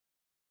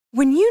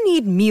When you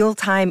need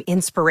mealtime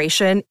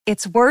inspiration,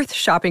 it's worth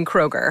shopping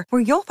Kroger,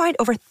 where you'll find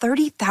over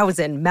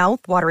 30,000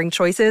 mouth-watering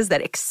choices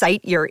that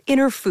excite your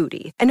inner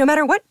foodie. And no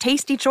matter what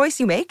tasty choice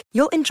you make,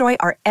 you'll enjoy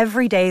our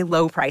everyday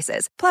low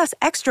prices, plus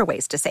extra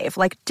ways to save,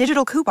 like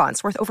digital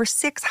coupons worth over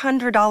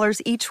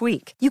 $600 each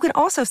week. You can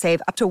also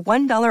save up to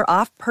 $1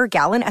 off per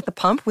gallon at the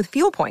pump with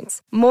fuel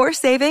points. More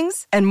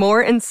savings and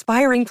more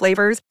inspiring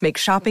flavors make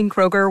shopping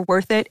Kroger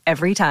worth it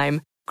every time.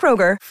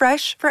 Kroger,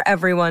 fresh for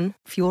everyone.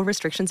 Fuel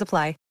restrictions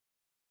apply.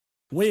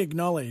 We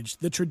acknowledge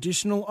the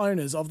traditional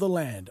owners of the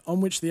land on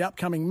which the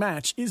upcoming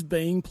match is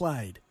being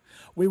played.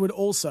 We would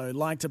also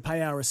like to pay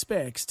our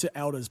respects to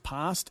elders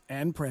past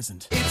and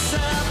present. It's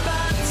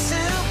about to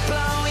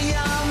blow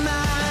your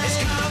mind. It's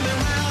coming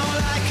round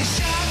like a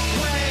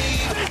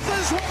shockwave. This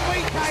is what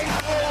we came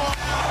for.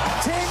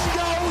 10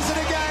 goals in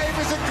a game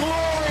is a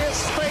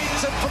glorious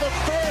feat, and for the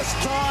first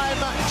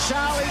time,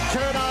 Charlie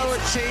Curnow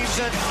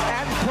achieves it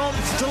and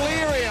prompts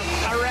delirium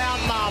around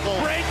Marvel.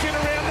 Breaking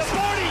around the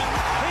body.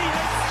 He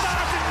has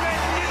started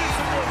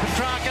magnificently.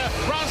 Petrarca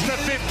runs to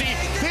 50.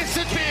 This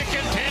would be a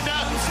contender.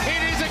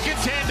 It is a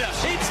contender.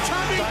 It's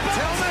coming back.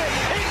 Tell me.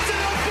 It's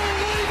an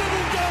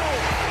unbelievable goal.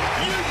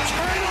 You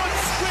cannot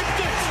script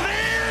it.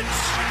 Lynch.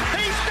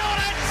 He's done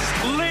it.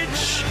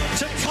 Lynch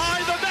to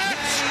tie the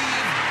match.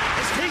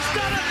 He's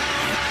done it.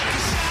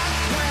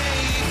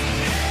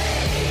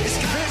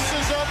 This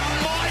is a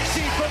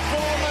mighty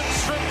performance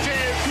from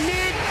Jeff.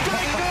 Nick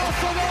Baker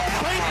from all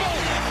people.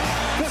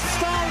 The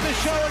star of the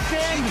show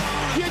again.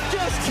 You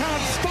just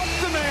can't stop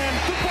the man.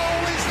 The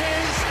ball is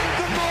his.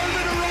 The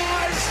moment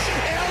arrives.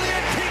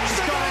 Elliott kicks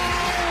the goal.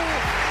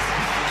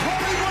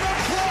 Collingwood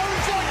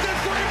applauds like the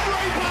Grim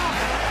Reaper.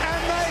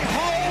 And they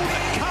hold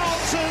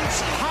Carlton's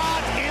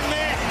heart in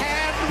their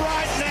hand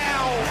right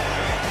now.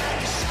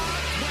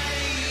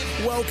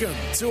 Welcome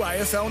to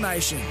AFL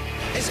Nation.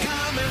 It's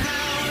coming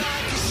round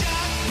like a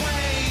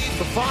shockwave.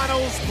 The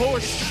finals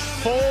push.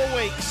 4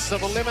 weeks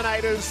of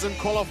eliminators and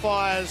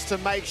qualifiers to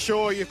make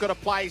sure you've got a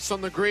place on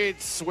the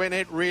grids when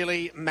it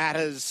really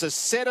matters. A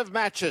set of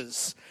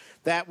matches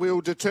that will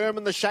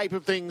determine the shape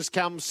of things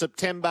come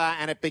September,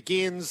 and it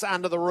begins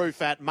under the roof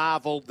at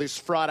Marvel this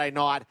Friday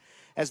night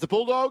as the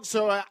Bulldogs,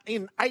 who are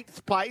in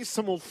 8th place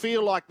and will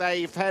feel like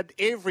they've had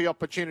every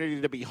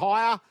opportunity to be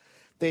higher.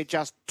 They're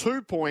just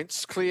 2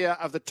 points clear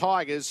of the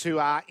Tigers, who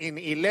are in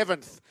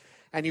 11th.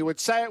 And you would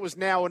say it was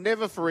now or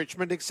never for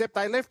Richmond, except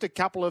they left a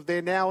couple of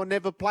their now or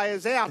never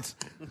players out.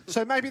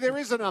 So maybe there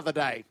is another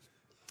day.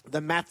 The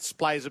maths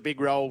plays a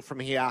big role from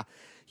here.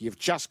 You've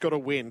just got to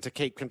win to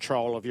keep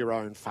control of your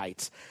own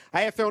fate.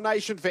 AFL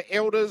Nation for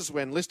Elders.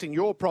 When listing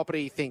your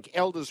property, think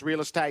Elders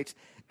Real Estate.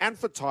 And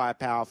for Tyre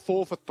Power,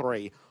 4 for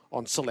 3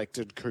 on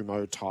selected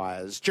Kumho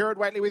tyres. Jared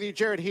Waitley with you.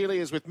 Jared Healy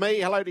is with me.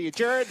 Hello to you,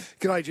 Jared.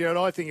 G'day, Jared.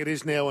 I think it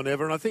is now or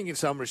never, and I think in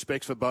some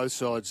respects for both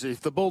sides. If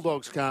the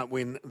Bulldogs can't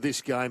win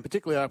this game,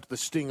 particularly after the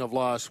sting of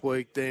last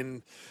week,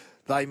 then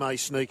they may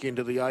sneak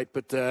into the 8,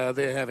 but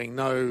they're having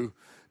no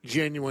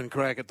genuine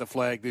crack at the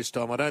flag this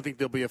time. I don't think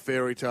there'll be a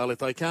fairy tale. If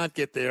they can't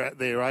get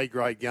their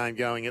A-grade game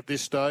going at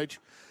this stage,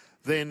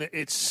 then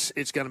it's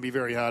going to be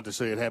very hard to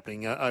see it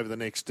happening over the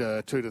next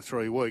 2 to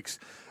 3 weeks.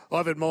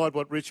 I've admired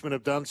what Richmond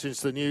have done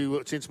since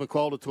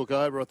McQualter took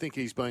over. I think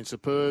he's been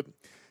superb.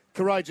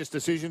 Courageous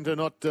decision to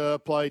not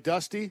play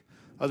Dusty.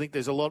 I think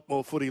there's a lot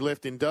more footy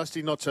left in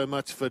Dusty, not so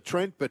much for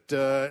Trent, but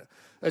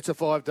it's a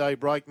 5-day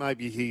break.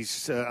 Maybe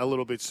he's a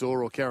little bit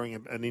sore or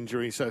carrying an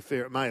injury, so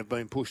fair it may have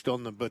been pushed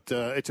on them, but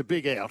it's a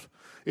big out.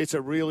 It's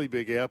a really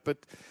big out, but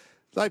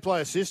they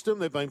play a system.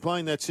 They've been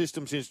playing that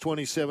system since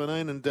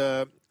 2017, and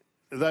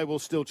they will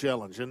still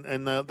challenge,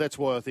 and that's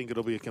why I think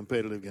it'll be a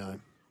competitive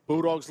game.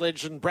 Bulldogs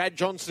legend Brad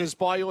Johnson is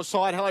by your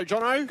side. Hello,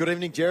 Jono. Good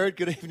evening, Jared.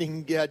 Good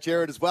evening,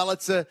 Jared, as well.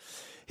 It's a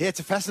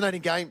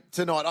fascinating game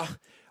tonight.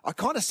 I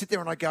kind of sit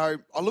there and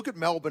I look at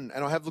Melbourne,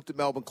 and I have looked at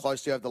Melbourne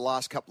closely over the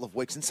last couple of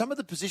weeks, and some of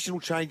the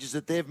positional changes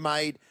that they've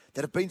made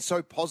that have been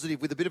so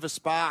positive with a bit of a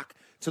spark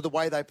to the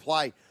way they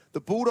play. The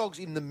Bulldogs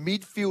in the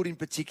midfield in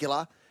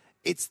particular,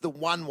 it's the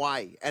one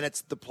way, and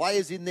it's the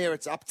players in there,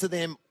 it's up to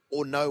them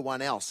or no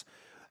one else.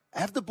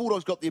 Have the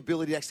Bulldogs got the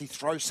ability to actually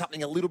throw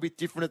something a little bit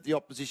different at the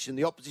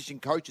opposition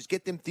coaches,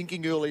 get them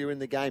thinking earlier in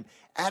the game,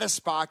 add a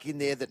spark in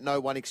there that no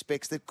one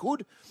expects that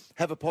could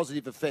have a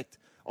positive effect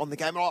on the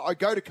game? I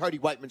go to Cody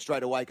Waitman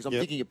straight away because I'm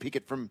thinking of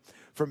Pickett from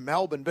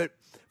Melbourne. But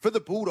for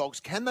the Bulldogs,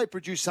 can they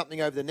produce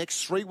something over the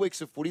next 3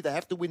 weeks of footy? They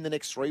have to win the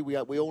next 3. We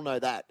all know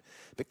that.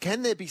 But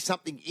can there be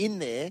something in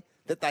there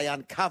that they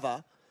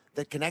uncover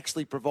that can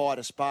actually provide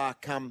a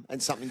spark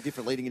and something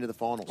different leading into the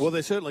finals? Well,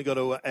 they've certainly got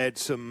to add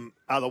some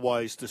other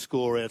ways to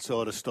score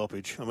outside of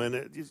stoppage. I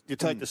mean, you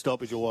take the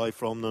stoppage away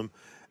from them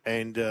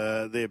and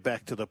they're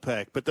back to the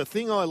pack. But the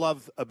thing I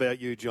love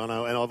about you,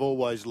 Jono, and I've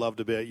always loved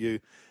about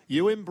you,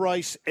 you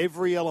embrace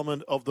every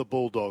element of the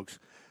Bulldogs.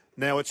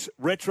 Now, it's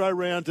retro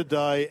round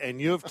today,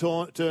 and you've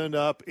turned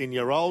up in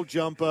your old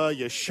jumper,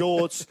 your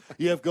shorts,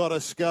 you've got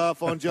a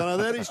scarf on, Jono.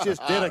 That is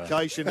just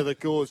dedication to the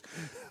cause.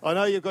 I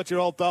know you've got your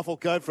old duffel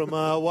coat from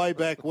way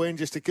back when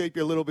just to keep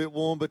you a little bit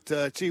warm,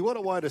 but, gee, what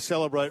a way to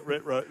celebrate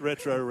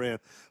retro round.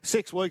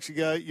 6 weeks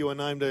ago, you were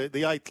named the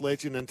 8th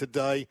legend, and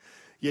today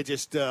you're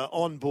just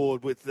on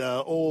board with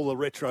all the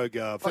retro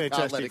garb.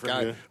 Fantastic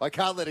from you. I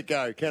can't let it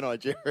go, can I,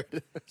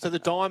 Jared? So the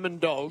Diamond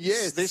Dogs,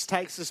 yes. This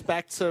takes us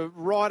back to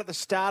right at the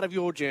start of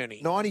your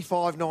journey.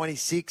 95,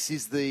 96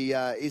 is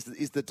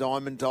the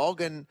Diamond Dog,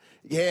 and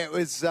yeah, it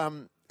was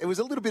a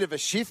little bit of a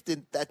shift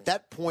at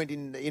that point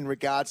in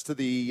regards to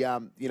the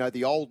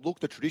the old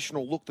look, the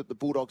traditional look that the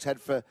Bulldogs had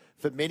for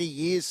many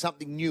years.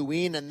 Something new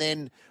in, and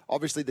then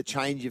obviously the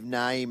change of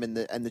name and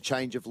the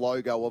change of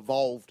logo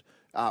evolved.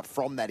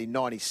 From that in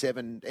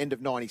 97, end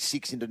of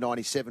 96 into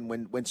 97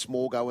 when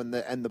Smorgo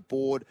and the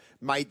board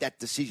made that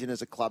decision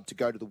as a club to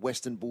go to the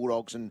Western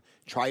Bulldogs and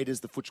trade as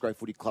the Footscray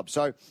Footy Club.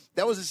 So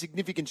that was a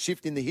significant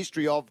shift in the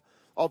history of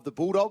the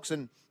Bulldogs,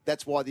 and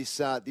that's why this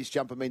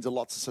jumper means a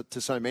lot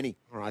to so many.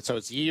 All right, so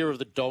it's year of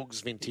the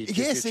Dogs vintage.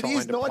 Yes, it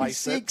is,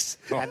 96.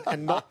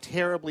 And not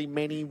terribly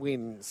many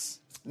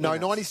wins. No,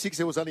 96,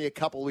 there was only a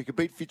couple. We could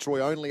beat Fitzroy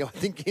only, I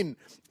think,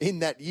 in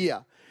that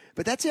year.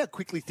 But that's how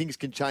quickly things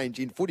can change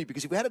in footy,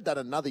 because if we had done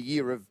another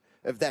year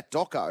of that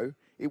doco,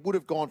 it would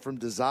have gone from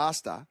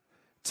disaster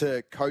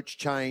to coach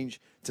change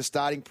to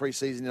starting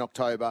pre-season in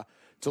October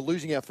to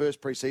losing our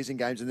first pre-season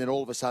games, and then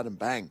all of a sudden,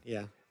 bang,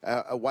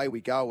 away we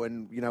go,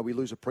 and we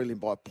lose a prelim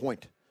by a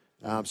point.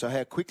 So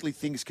how quickly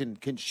things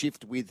can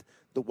shift with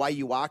the way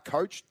you are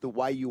coached, the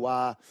way you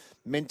are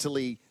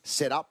mentally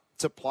set up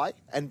to play,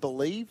 and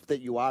believe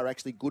that you are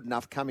actually good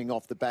enough coming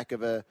off the back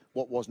of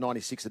what was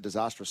 96 a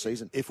disastrous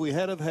season. If we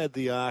had had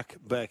the arc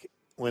back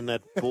when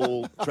that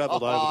ball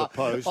travelled over the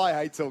post, I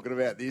hate talking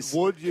about this.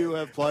 Would you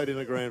have played in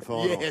a grand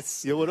final?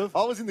 Yes, you would have.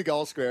 I was in the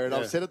goal square, and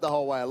I've said it the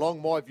whole way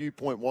along. My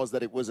viewpoint was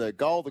that it was a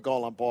goal. The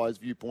goal umpire's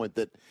viewpoint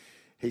that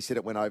he said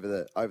it went over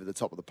the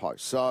top of the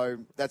post. So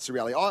that's the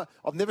reality.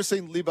 I've never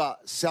seen Libba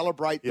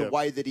celebrate the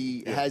way that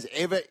he has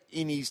ever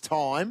in his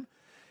time,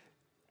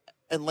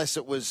 unless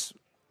it was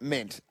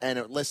meant and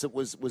unless it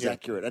was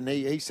accurate. And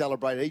he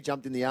celebrated. He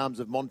jumped in the arms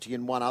of Monty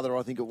and one other,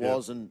 I think it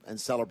was, and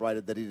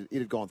celebrated that it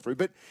had gone through.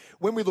 But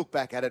when we look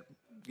back at it,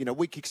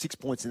 we kicked 6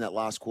 points in that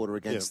last quarter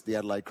against the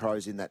Adelaide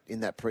Crows in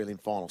that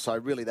prelim final. So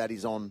really that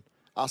is on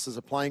us as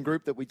a playing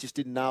group that we just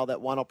didn't nail that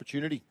one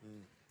opportunity.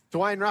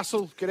 Dwayne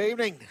Russell, good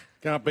evening.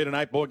 Can't beat an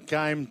 8-point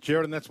game,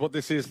 Jared, and that's what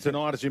this is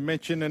tonight, as you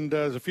mentioned. And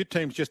there's a few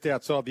teams just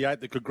outside the 8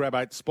 that could grab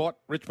 8th spot.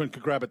 Richmond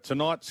could grab it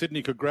tonight.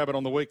 Sydney could grab it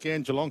on the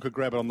weekend. Geelong could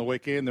grab it on the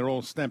weekend. They're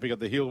all stamping at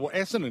the heel. Well,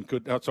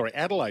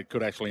 Adelaide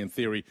could actually, in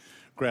theory,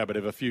 grab it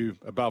if a few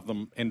above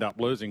them end up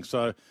losing.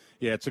 So,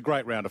 yeah, it's a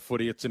great round of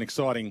footy. It's an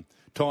exciting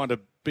time to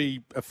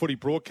be a footy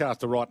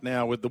broadcaster right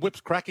now with the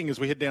whips cracking as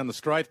we head down the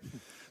straight.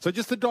 So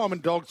just the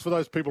Diamond Dogs, for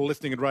those people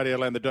listening in Radio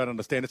Land that don't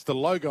understand, it's the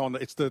logo on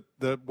it's the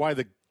way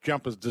the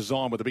jumper's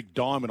designed with a big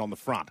diamond on the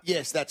front.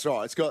 Yes, that's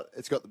right. It's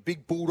got the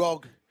big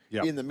bulldog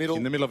in the middle.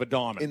 In the middle of a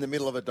diamond. In the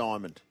middle of a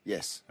diamond,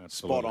 yes.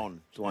 Absolutely. Spot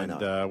on,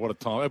 Dwayne. And what a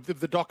time. If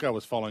the doco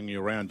was following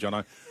you around,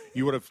 Jono,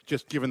 you would have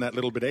just given that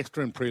little bit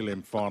extra in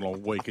prelim final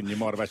week and you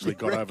might have actually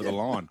got over the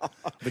line.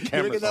 The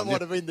cameras that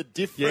might have been the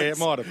difference? Yeah, it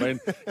might have been.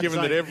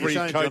 Given that every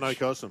coach... Jono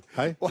Costam.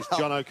 Hey? It's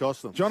Jono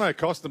Costam. Jono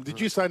Costam. Did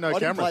you say no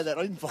cameras? I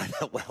didn't play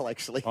that well,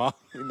 actually,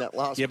 in that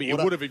last Yeah, but you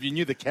would have if you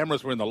knew the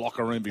cameras were in the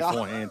locker room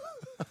beforehand.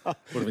 Would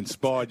have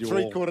inspired you all.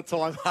 Three-quarter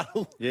time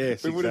huddle.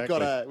 Yes, we would have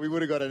got an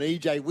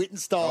EJ Witten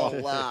style.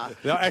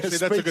 No, actually,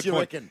 that's a good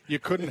point. Reckon. You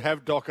couldn't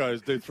have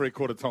docos do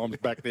three-quarter times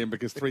back then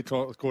because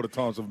three-quarter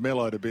times have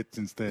mellowed a bit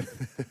since then.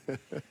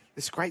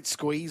 This great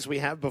squeeze we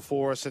have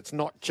before us, it's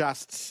not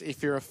just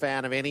if you're a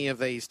fan of any of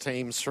these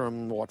teams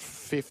from,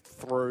 5th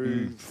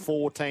through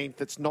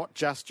 14th, it's not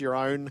just your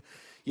own.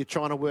 You're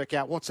trying to work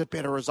out what's a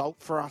better result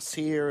for us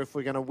here if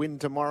we're going to win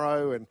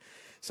tomorrow. And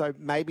so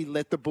maybe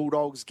let the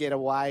Bulldogs get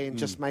away and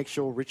just make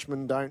sure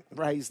Richmond don't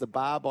raise the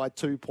bar by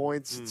 2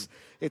 points.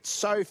 It's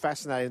so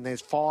fascinating.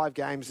 There's 5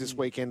 games this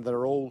weekend that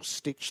are all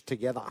stitched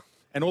together.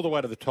 And all the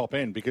way to the top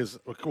end because,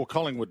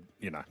 Collingwood,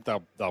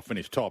 they'll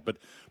finish top. But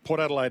Port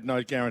Adelaide,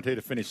 no guarantee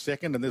to finish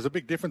second. And there's a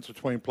big difference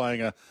between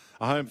playing a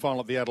home final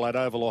at the Adelaide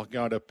Oval or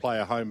going to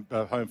play a home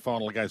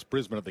final against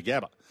Brisbane at the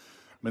Gabba. I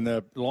mean,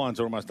 the Lions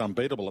are almost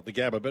unbeatable at the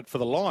Gabba. But for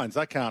the Lions,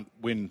 they can't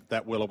win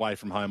that well away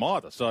from home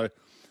either. So,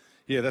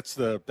 yeah, that's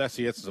the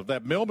essence of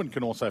that. Melbourne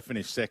can also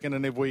finish second.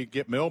 And if we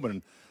get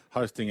Melbourne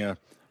hosting a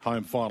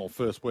home final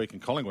first week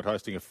and Collingwood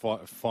hosting a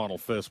final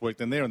first week,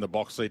 then they're in the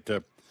box seat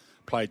to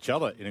play each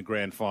other in a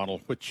grand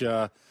final, which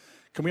can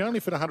we only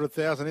fit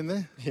 100,000 in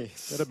there?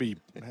 Yes. That'd be,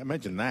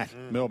 imagine that,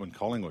 Melbourne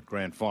Collingwood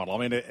grand final. I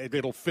mean,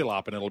 it'll fill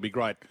up and it'll be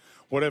great,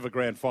 whatever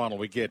grand final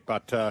we get.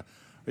 But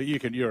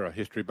you're a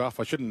history buff.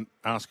 I shouldn't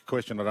ask a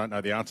question I don't know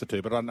the answer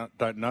to, but I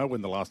don't know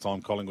when the last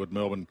time Collingwood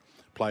Melbourne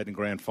played in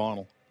grand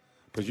final.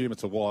 Presume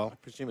it's a while. I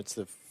presume it's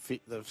the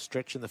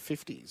stretch in the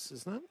 50s,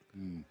 isn't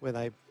it? Where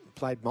they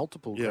played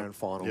multiple grand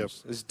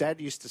finals. Yep. As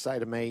Dad used to say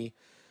to me,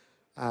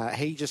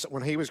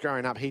 When he was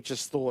growing up, he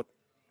just thought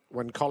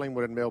when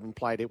Collingwood and Melbourne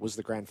played, it was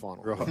the grand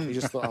final. Right. He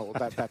just thought, oh,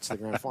 that's the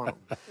grand final.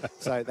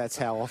 So that's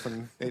how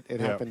often it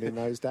happened in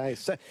those days.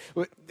 So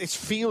this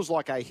feels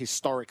like a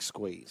historic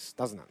squeeze,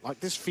 doesn't it? Like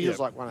this feels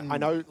like one. I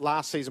know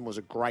last season was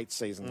a great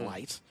season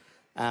late,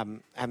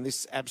 and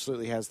this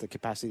absolutely has the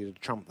capacity to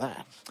trump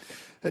that.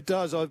 It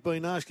does. I've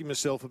been asking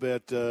myself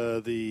about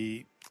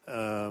the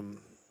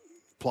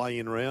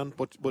play-in round.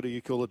 What do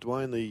you call it,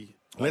 Dwayne?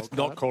 Let's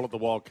not call it the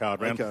wild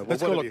card round. Okay, well,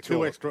 let's call it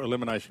two extra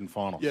elimination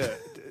finals. Yeah,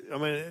 I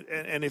mean,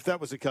 and if that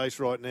was the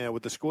case right now,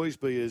 would the squeeze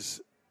be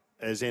as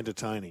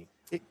entertaining?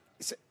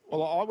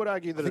 Well, I would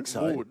argue that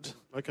it would.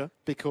 Okay.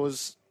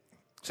 Because,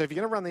 so if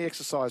you're going to run the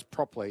exercise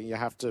properly, you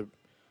have to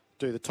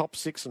do the top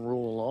 6 and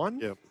rule a line.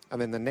 Yep.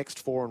 And then the next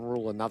 4 and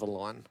rule another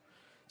line.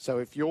 So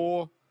if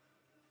you're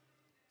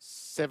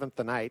 7th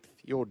and 8th,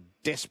 you're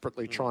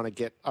desperately trying to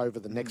get over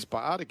the next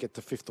bar to get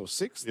to 5th or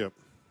 6th. Yep.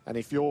 And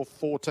if you're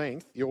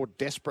 14th, you're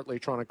desperately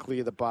trying to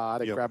clear the bar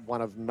to grab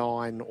one of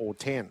 9 or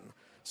 10.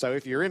 So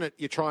if you're in it,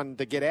 you're trying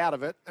to get out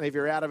of it. And if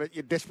you're out of it,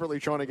 you're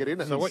desperately trying to get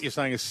in it. So what you're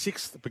saying is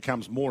 6th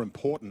becomes more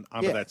important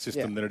under that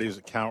system than it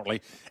is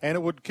currently. And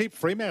it would keep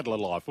Fremantle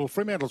alive. Well,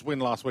 Fremantle's win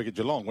last week at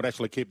Geelong would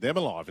actually keep them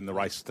alive in the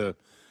race to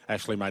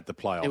actually make the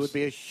playoffs. It would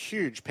be a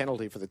huge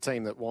penalty for the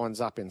team that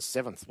winds up in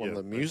 7th when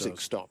the music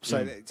stops.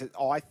 So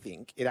I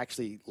think it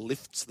actually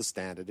lifts the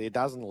standard. It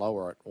doesn't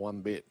lower it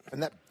one bit.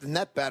 And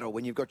that battle,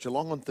 when you've got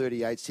Geelong on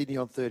 38, Sydney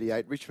on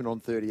 38, Richmond on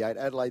 38,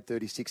 Adelaide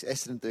 36,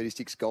 Essendon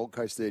 36, Gold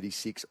Coast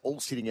 36, all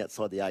sitting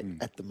outside the 8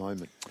 at the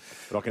moment.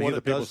 But I can hear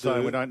the people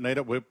saying we don't need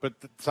it.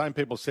 But the same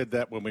people said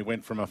that when we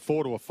went from a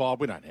 4 to a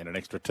 5. We don't need an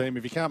extra team.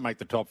 If you can't make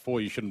the top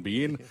 4, you shouldn't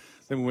be in.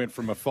 Then we went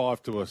from a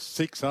 5 to a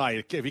 6.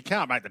 Hey, if you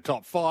can't make the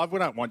top 5, we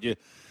don't want you.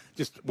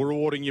 Just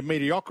rewarding your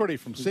mediocrity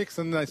from 6,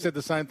 and they said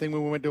the same thing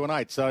when we went to an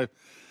 8. So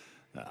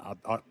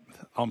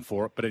I'm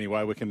for it. But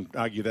anyway, we can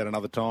argue that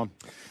another time.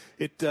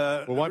 We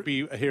won't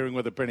be hearing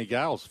whether Brenny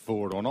Gale's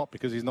for it or not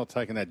because he's not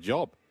taking that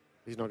job.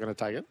 He's not going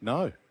to take it?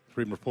 No. It's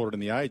been reported in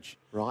The Age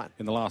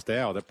in the last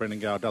hour that Brendan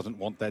Gale doesn't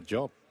want that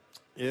job.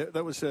 Yeah,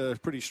 that was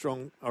pretty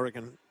strong, I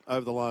reckon,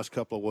 over the last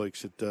couple of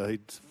weeks.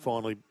 He'd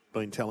finally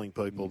been telling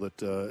people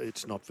that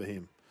it's not for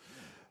him.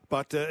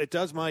 But it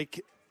does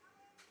make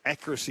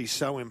accuracy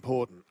so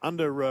important.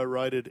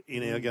 Underrated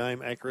in our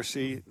game,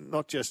 accuracy,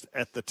 not just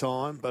at the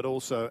time, but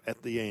also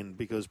at the end,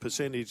 because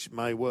percentage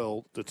may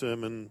well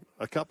determine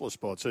a couple of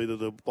spots, either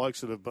the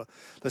blokes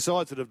the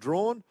sides that have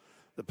drawn,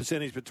 the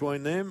percentage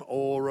between them,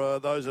 or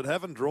those that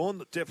haven't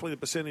drawn, definitely the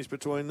percentage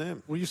between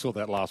them. Well, you saw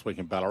that last week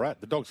in Ballarat.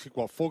 The Dogs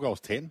kicked, 4 goals,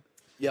 10?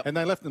 Yep. And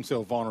they left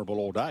themselves vulnerable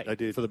all day. They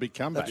did. For the big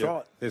comeback. That's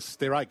right.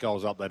 They're 8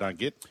 goals up they don't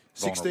get.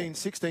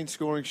 16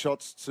 scoring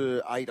shots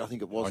to 8, I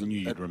think it was. I knew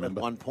you'd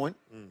remember. At one point.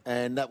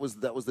 And that was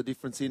the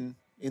difference in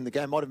the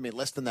game. Might have been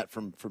less than that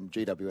from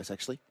GWS,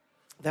 actually.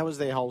 That was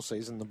their whole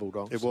season, the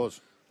Bulldogs. It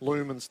was.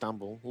 Loom and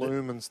stumble.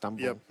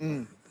 Yep.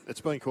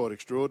 It's been quite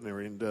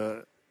extraordinary. And,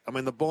 the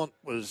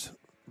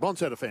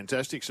Bont's had a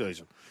fantastic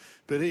season.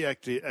 But he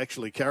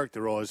actually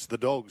characterised the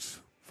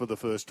Dogs for the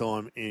first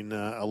time in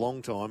a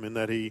long time in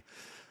that he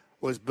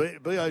was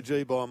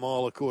BOG by a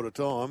mile a quarter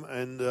time,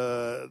 and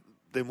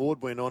then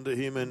Ward went on to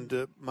him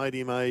and made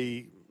him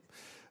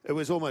it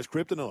was almost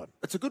kryptonite.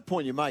 It's a good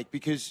point you make,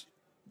 because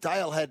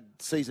Dale had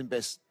season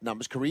best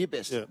numbers, career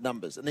best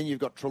numbers, and then you've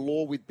got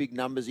Treloar with big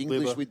numbers,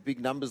 English Libba with big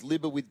numbers,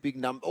 Libba with big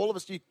numbers. All of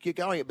us, you're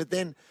going it. But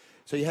then,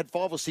 so you had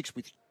 5 or 6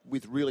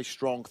 with really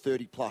strong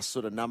 30-plus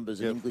sort of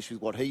numbers in English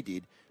with what he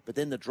did, but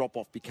then the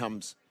drop-off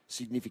becomes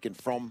significant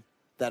from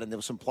that, and there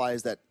were some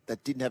players that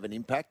didn't have an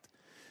impact.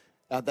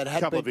 That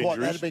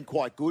had been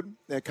quite good.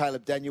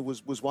 Caleb Daniel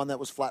was one that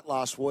was flat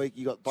last week.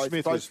 You got both.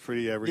 Smith was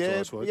pretty average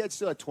last week. Yeah,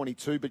 still had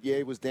 22, but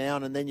he was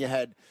down. And then you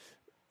had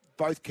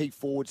both key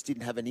forwards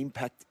didn't have an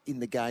impact in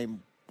the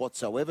game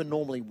whatsoever.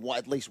 Normally,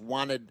 at least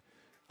one had,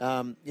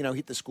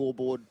 hit the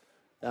scoreboard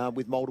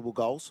with multiple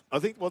goals. I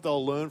think what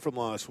they'll learn from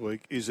last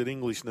week is that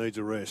English needs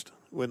a rest.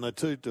 When the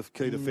 2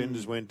 key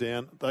defenders went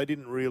down, they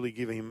didn't really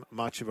give him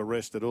much of a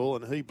rest at all,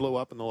 and he blew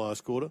up in the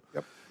last quarter.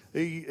 Yep.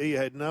 He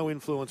had no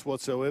influence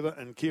whatsoever,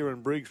 and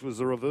Kieran Briggs was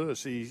the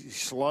reverse. He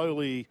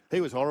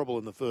was horrible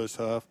in the first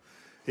half.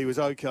 He was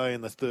okay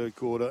in the third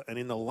quarter, and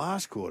in the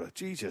last quarter,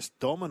 just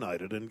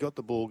dominated and got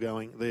the ball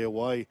going their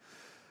way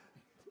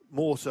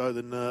more so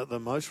than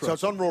most. So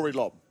it's on Rory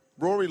Lobb.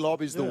 Rory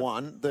Lobb is the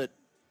one that...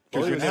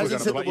 Because you're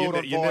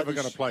never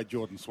going to play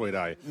Jordan Sweet,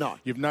 are you? No.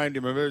 You've named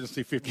him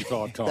emergency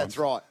 55 times. That's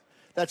right.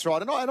 That's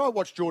right. And I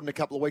watched Jordan a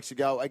couple of weeks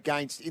ago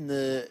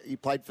he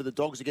played for the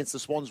Dogs against the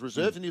Swans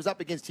reserves, and he was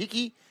up against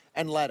Hickey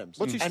and Laddams.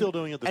 What's he still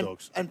doing at the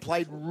Dogs? And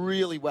played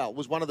really well.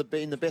 Was one of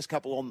the best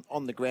couple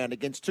on the ground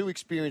against 2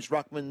 experienced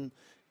ruckmen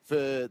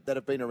that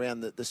have been around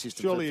the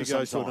system. Surely for he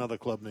goes some to time. another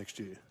club next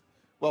year.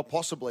 Well,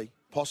 possibly,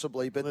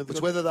 but it's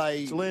whether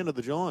they... It's the land of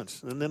the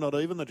Giants, and they're not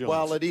even the Giants.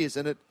 Well, it is,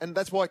 and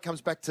that's why it comes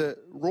back to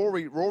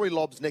Rory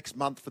Lobb's next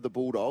month for the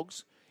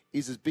Bulldogs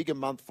is as big a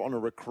month on a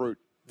recruit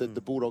that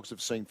the Bulldogs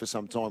have seen for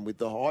some time, with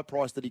the high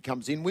price that he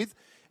comes in with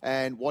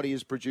and what he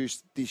has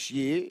produced this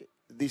year.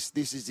 this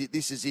is it.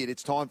 This is it.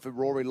 It's time for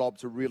Rory Lobb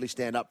to really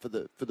stand up for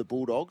the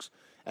Bulldogs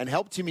and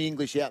help Timmy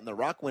English out in the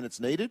ruck when it's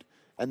needed,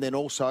 and then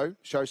also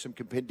show some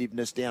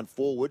competitiveness down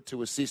forward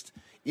to assist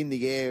in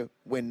the air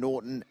when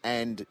Norton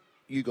and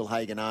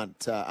Ugle-Hagan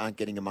aren't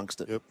getting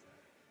amongst it. Yep.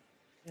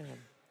 Yeah.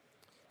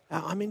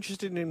 I'm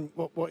interested in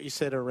what you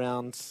said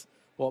around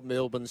what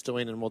Melbourne's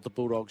doing and what the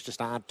Bulldogs just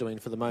aren't doing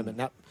for the moment.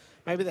 Now,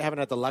 maybe they haven't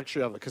had the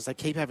luxury of it because they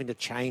keep having to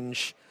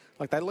change.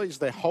 Like, they lose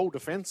their whole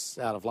defence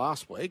out of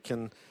last week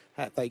and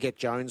they get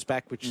Jones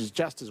back, which is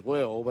just as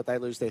well, but they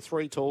lose their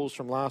 3 tools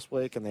from last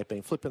week and they've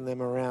been flipping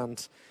them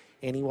around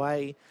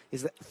anyway.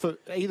 Is that for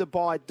either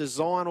by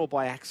design or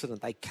by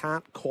accident, they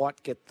can't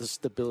quite get the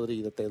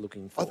stability that they're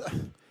looking for?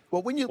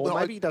 Well,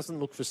 maybe he doesn't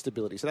look for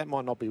stability, so that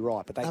might not be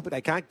right, but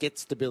they can't get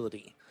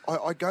stability.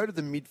 I go to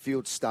the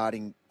midfield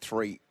starting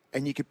 3,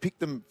 and you could pick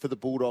them for the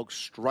Bulldogs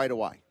straight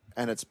away,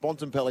 and it's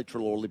Bontempelli,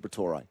 Treloar,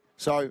 Liberatore.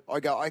 So I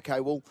go,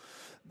 okay, well,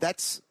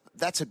 that's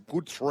a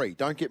good 3,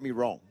 don't get me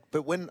wrong.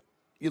 But when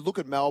you look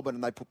at Melbourne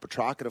and they put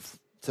Petrarca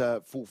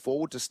to full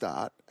forward to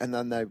start, and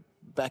then they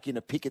back in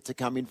a Pickett to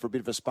come in for a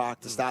bit of a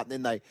spark to start,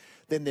 and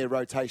then their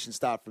rotation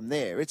start from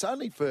there. It's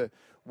only for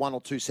 1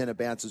 or 2 centre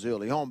bounces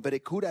early on, but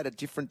it could add a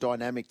different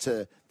dynamic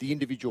to the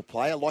individual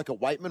player, like a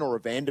Waitman or a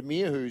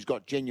Vandermeer who's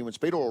got genuine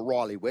speed, or a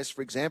Riley West,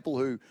 for example,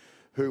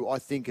 who I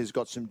think has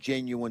got some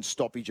genuine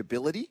stoppage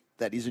ability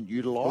that isn't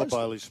utilised. Or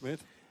Bailey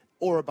Smith.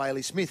 Or a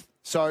Bailey Smith.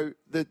 So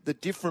the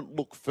different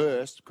look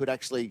first could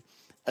actually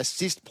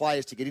assist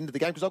players to get into the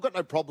game, because I've got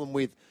no problem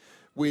with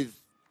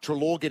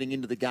Treloar getting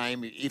into the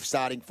game if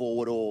starting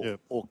forward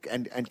or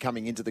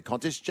coming into the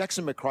contest.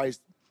 Jackson McRae's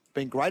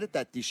been great at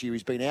that this year.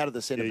 He's been out of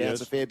the centre bounce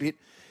a fair bit,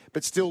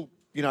 but still,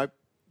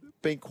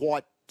 been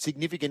quite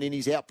significant in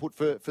his output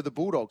for the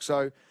Bulldogs.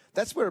 So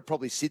that's where it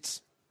probably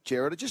sits,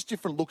 Jared. Just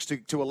different looks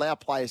to allow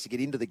players to get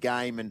into the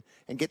game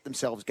and get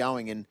themselves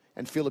going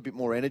and feel a bit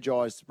more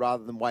energised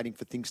rather than waiting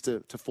for things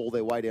to fall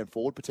their way down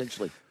forward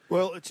potentially.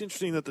 Well, it's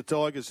interesting that the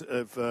Tigers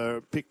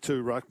have picked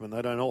 2 ruckmen.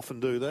 They don't often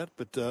do that,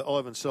 but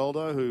Ivan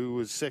Soldo, who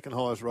was second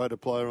highest rated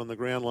player on the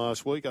ground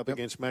last week up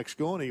against Max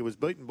Gawn, he was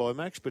beaten by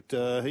Max,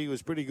 but he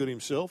was pretty good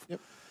himself. Yep.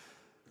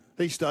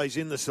 He stays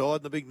in the side,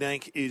 and the big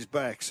Nank is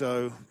back.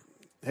 So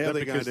how are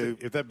they going to...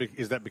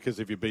 Is that because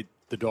if you beat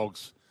the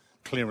Dogs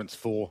clearance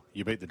 4,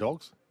 you beat the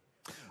Dogs?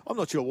 I'm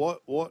not sure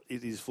what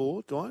it is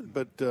for, Dwayne,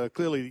 but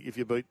clearly if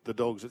you beat the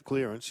Dogs at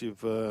clearance,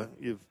 you've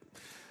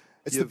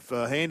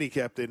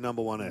handicapped their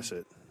number 1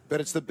 asset. But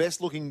it's the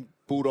best-looking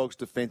Bulldogs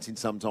defence in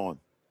some time.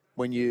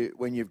 When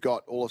you've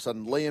got all of a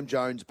sudden Liam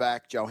Jones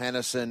back,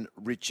 Johannisen,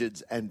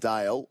 Richards and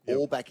Dale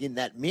all back in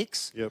that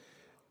mix,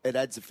 it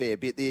adds a fair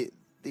bit.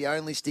 The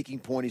only sticking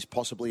point is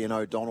possibly an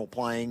O'Donnell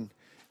playing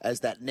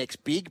as that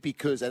next big,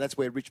 and that's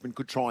where Richmond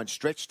could try and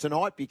stretch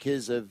tonight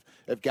because of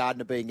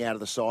Gardner being out of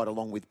the side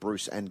along with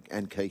Bruce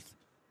and Keith.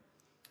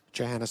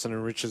 Johannisen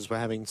and Richards were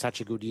having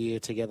such a good year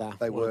together.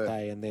 They were.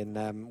 And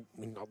then,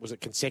 was it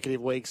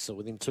consecutive weeks or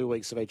within 2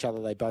 weeks of each other,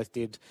 they both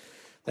did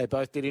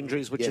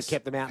injuries, which have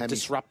kept them out and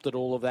disrupted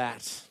all of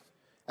that.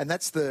 And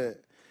that's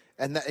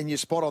and you're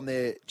spot on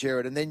there,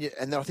 Jared. And then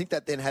I think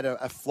that then had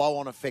a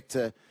flow-on effect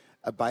to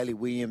a Bailey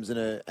Williams and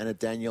a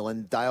Daniel,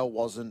 and Dale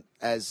wasn't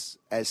as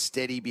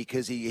steady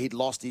because he'd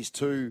lost his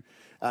 2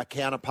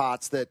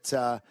 counterparts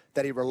that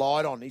he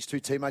relied on, his 2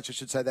 teammates, I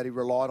should say, that he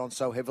relied on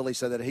so heavily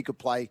so that he could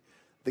play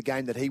the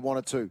game that he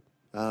wanted to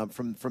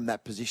from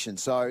that position.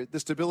 So the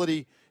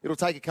stability, it'll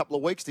take a couple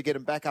of weeks to get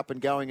them back up and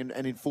going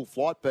and in full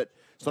flight, but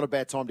it's not a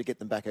bad time to get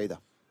them back either.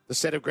 The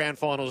set of grand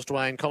finals,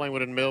 Dwayne,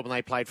 Collingwood and Melbourne,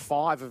 they played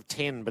 5 of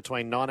 10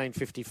 between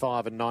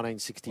 1955 and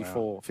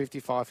 1964. Wow.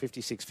 55,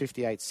 56,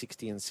 58,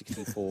 60 and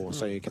 64.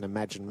 So you can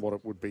imagine what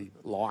it would be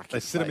like. They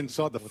sit them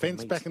inside the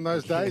fence back in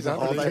those days.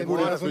 They would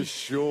have for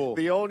sure.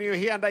 The all-new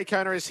Hyundai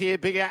Kona is here,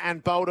 bigger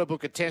and bolder.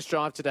 Book a test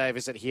drive today.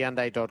 Visit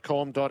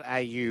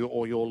Hyundai.com.au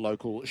or your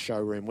local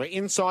showroom. We're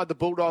inside the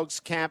Bulldogs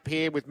camp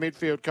here with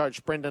midfield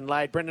coach Brendan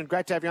Lade. Brendan,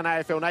 great to have you on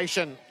AFL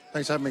Nation.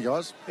 Thanks for having me,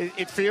 guys.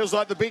 It feels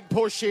like the big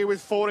push here with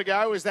 4 to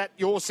go. Is that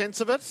your sense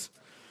of it?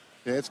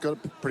 Yeah, it's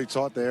got it pretty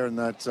tight there in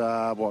that,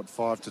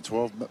 5 to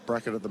 12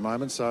 bracket at the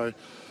moment. So,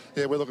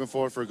 yeah, we're looking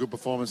forward for a good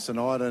performance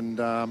tonight and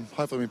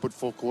hopefully we put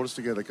 4 quarters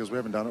together because we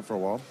haven't done it for a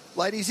while.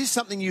 Ladies, is this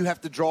something you have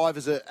to drive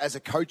as a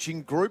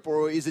coaching group,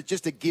 or is it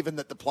just a given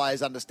that the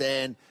players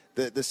understand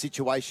the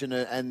situation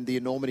and the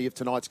enormity of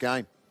tonight's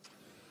game?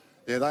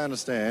 Yeah, they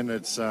understand.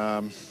 It's,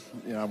 one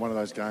of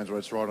those games where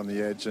it's right on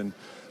the edge, and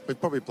we've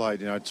probably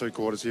played, 2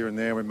 quarters here and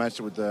there. We matched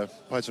it with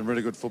played some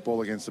really good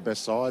football against the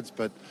best sides,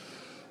 but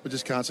we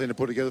just can't seem to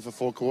put together for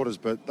 4 quarters.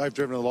 But they've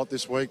driven a lot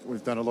this week.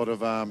 We've done a lot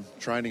of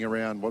training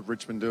around what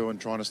Richmond do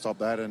and trying to stop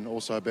that, and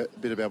also a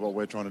bit about what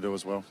we're trying to do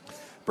as well.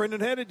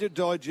 Brendan, how did you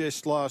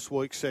digest last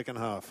week's second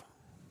half?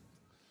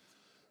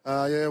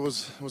 It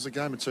was a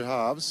game of 2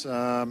 halves,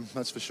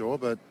 that's for sure.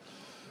 But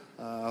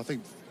I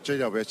think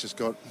GWS just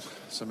got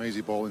some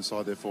easy ball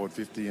inside their forward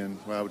 50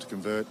 and were able to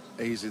convert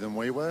easier than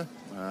we were.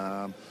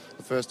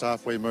 The first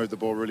half we moved the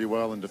ball really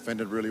well and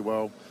defended really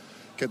well,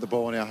 kept the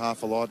ball in our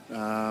half a lot.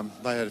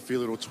 They had a few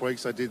little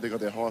tweaks they did. They got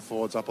their high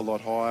forwards up a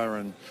lot higher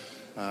and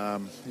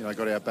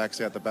got our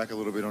backs out the back a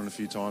little bit on a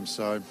few times.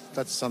 So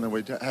that's something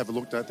we have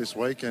looked at this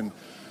week. And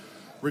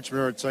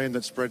Richmond are a team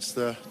that spreads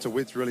to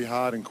width really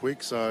hard and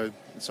quick. So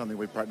it's something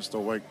we practiced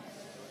all week.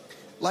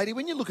 Lady,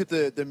 when you look at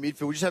the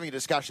midfield, we're just having a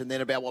discussion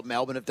then about what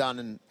Melbourne have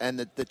done and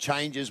the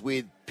changes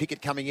with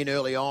Pickett coming in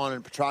early on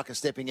and Petrarca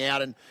stepping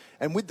out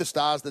and with the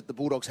stars that the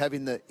Bulldogs have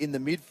in the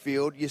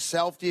midfield.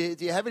 Yourself, do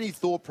you have any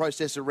thought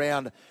process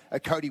around a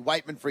Cody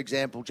Waitman, for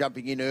example,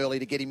 jumping in early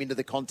to get him into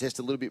the contest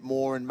a little bit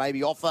more and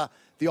maybe offer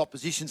the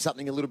opposition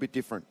something a little bit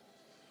different?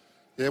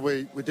 Yeah,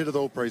 we did it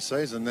all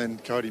pre-season. Then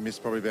Cody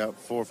missed probably about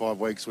 4 or 5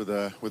 weeks with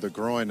a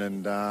groin,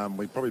 and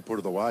we probably put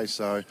it away.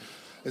 So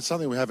it's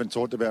something we haven't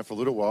talked about for a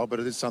little while, but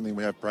it is something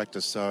we have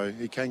practiced. So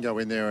he can go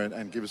in there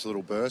and give us a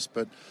little burst.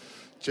 But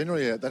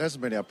generally, that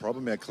hasn't been our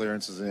problem, our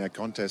clearances in our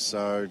contests.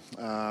 So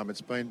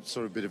it's been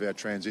sort of a bit of our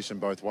transition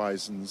both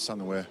ways, and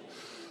something we're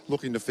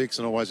looking to fix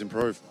and always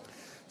improve.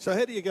 So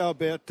how do you go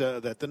about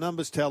that? The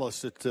numbers tell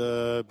us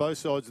that both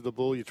sides of the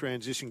ball, your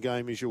transition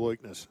game is your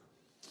weakness.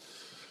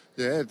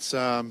 Yeah, it's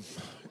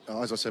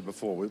as I said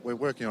before, we're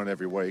working on it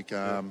every week.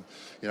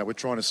 We're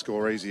trying to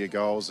score easier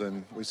goals,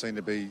 and we seem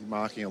to be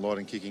marking a lot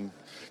and kicking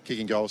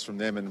goals from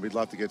them. And we'd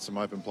love to get some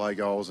open play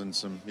goals and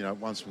some,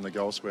 ones from the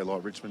goal square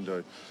like Richmond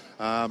do.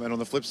 And on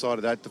the flip side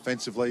of that,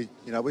 defensively,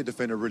 we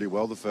defended really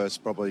well the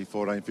first probably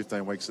 14,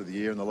 15 weeks of the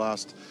year. In the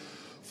last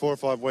 4 or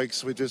 5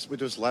 weeks, we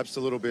just lapsed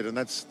a little bit, and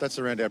that's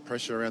around our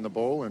pressure around the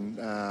ball and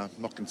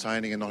not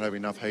containing and not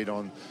having enough heat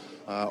on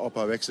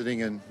Oppo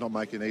exiting and not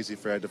making it easy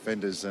for our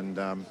defenders. And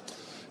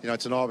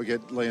tonight we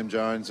get Liam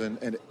Jones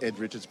and Ed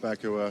Richards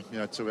back, who are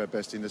two of our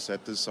best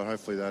interceptors. So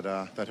hopefully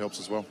that helps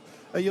as well.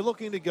 Are you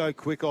looking to go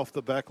quick off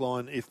the back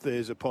line if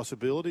there's a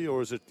possibility,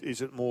 or is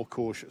it more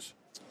cautious?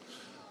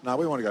 No,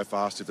 we want to go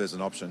fast if there's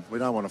an option. We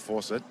don't want to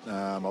force it,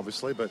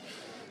 obviously, but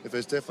if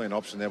there's definitely an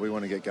option there, we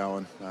want to get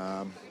going.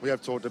 We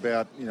have talked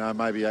about,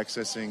 maybe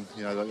accessing,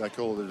 they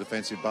call it the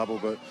defensive bubble,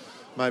 but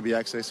maybe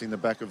accessing the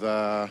back of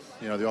the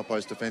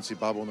Oppo's defensive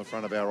bubble in the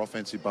front of our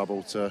offensive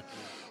bubble to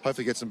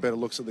hopefully get some better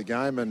looks at the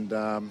game, and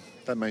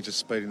that means just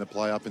speeding the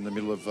play up in the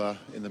middle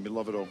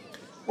of it all.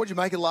 What did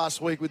you make of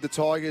last week with the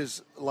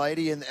Tigers,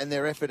 Lady, and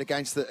their effort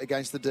against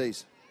the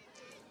D's?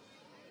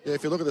 Yeah,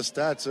 if you look at the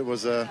stats, it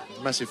was a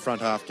massive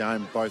front half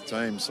game, both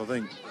teams. I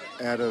think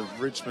out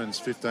of Richmond's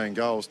 15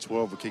 goals,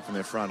 12 were kicked in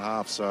their front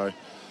half. So,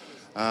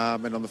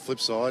 and on the flip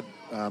side,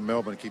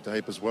 Melbourne kicked a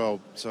heap as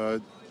well. So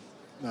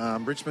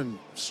Richmond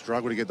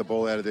struggle to get the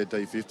ball out of their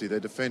D50. They're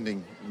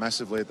defending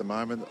massively at the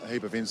moment, a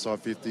heap of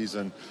inside 50s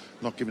and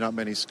not giving up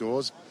many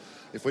scores.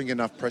 If we can get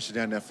enough pressure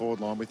down our forward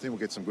line, we think we'll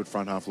get some good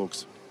front half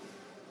looks.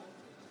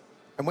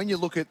 And when you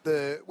look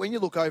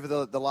over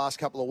the last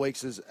couple of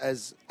weeks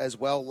as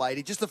well,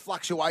 Lady, just the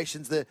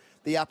fluctuations,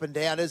 the up and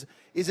down, is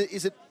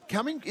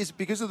it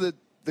because of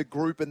the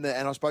group and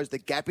I suppose the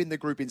gap in the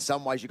group in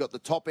some ways? You've got the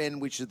top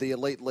end, which is the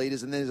elite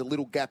leaders, and then there's a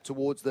little gap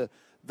towards the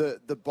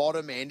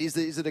bottom end. Is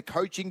it a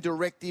coaching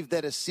directive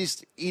that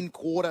assists in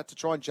quarter to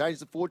try and change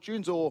the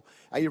fortunes, or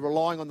are you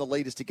relying on the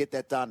leaders to get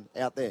that done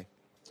out there?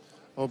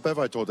 Well,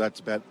 Bevo talked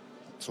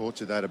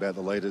to that about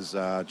the leaders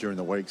during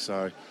the week,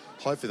 so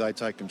hopefully they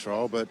take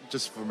control. But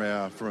just from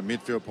a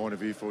midfield point of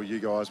view for you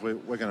guys, we're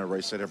going to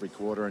reset every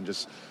quarter and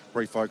just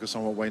refocus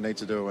on what we need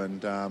to do.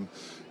 And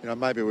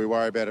maybe we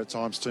worry about at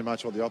times too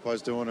much what the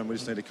Oppo's doing, and we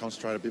just need to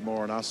concentrate a bit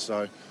more on us.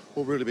 So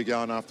we'll really be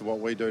going after what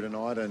we do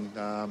tonight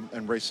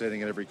and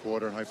resetting it every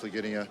quarter and hopefully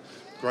getting a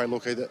great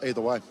look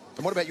either way.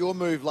 And what about your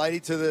move, Lady,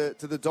 to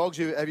the Dogs?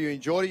 Have you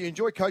enjoyed it? You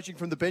enjoy coaching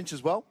from the bench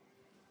as well?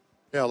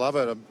 Yeah, I love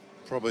it. I'm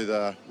probably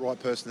the right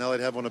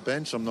personality to have on a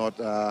bench. I'm not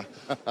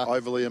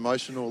overly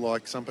emotional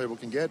like some people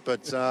can get,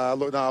 but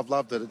look, no, I've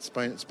loved it. It's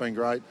been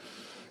great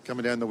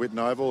coming down the Whitten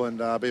Oval,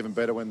 and be even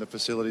better when the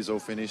facility's all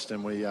finished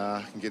and we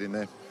can get in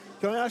there.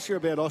 Can I ask you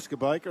about Oscar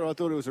Baker? I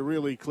thought it was a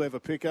really clever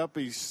pickup.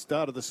 He's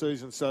started the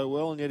season so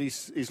well, and yet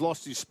he's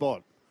lost his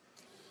spot.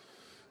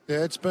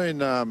 Yeah, it's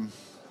been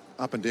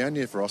up and down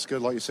here for Oscar.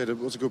 Like you said, it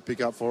was a good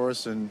pickup for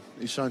us, and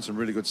he's shown some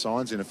really good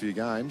signs in a few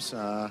games.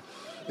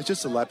 It's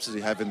just the lapses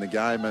he have in the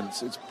game, and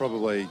it's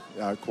probably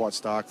quite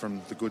stark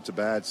from the good to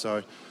bad.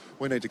 So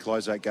we need to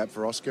close that gap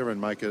for Oscar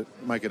and make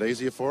it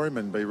easier for him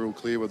and be real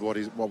clear with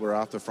what we're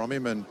after from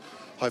him, and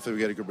hopefully we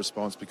get a good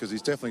response, because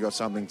he's definitely got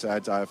something to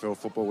add to AFL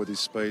football with his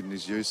speed and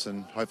his use,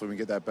 and hopefully we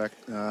can get that back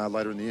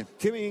later in the year.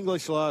 Timmy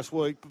English last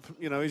week,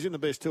 he's in the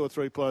best 2 or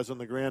 3 players on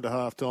the ground at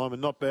half time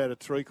and not bad at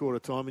three-quarter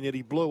time, and yet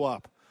he blew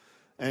up.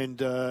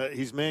 And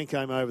his man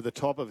came over the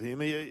top of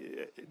him.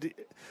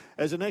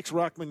 As an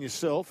ex-ruckman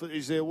yourself,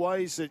 is there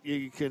ways that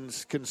you can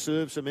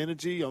conserve some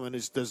energy? I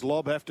mean, does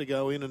Lob have to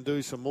go in and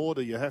do some more?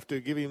 Do you have to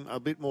give him a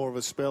bit more of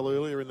a spell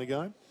earlier in the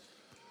game?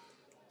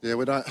 Yeah,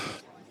 we don't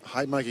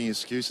hate making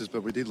excuses,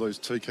 but we did lose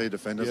 2 key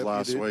defenders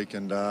last week,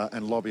 and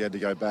Lobby had to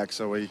go back,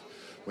 so we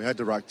had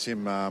to ruck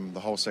Tim the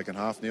whole second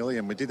half nearly,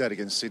 and we did that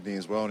against Sydney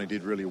as well, and he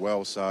did really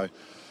well. So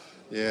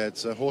yeah,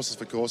 it's horses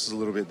for courses a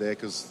little bit there,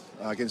 because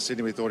against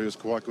Sydney we thought he was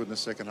quite good in the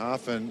second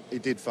half, and he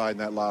did fade in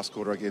that last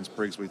quarter against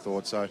Briggs, we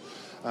thought. So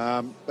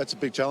That's a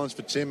big challenge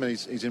for Tim, and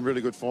he's in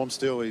really good form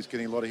still. He's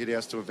getting a lot of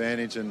hit-outs to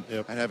advantage and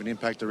have an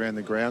impact around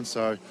the ground.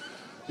 So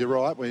you're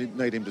right, we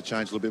need him to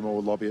change a little bit more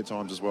with Lobby at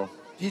times as well.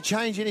 Do you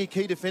change any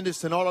key defenders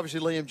tonight? Obviously,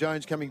 Liam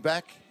Jones coming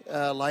back,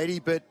 lady,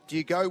 but do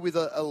you go with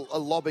a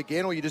lob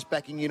again, or are you just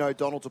backing in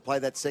O'Donnell to play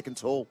that second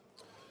tall?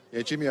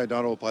 Yeah, Jimmy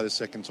O'Donnell will play the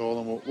second tall,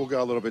 and we'll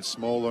go a little bit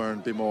smaller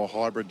and a bit more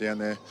hybrid down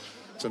there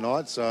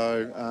tonight.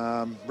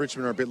 So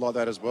Richmond are a bit like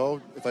that as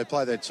well. If they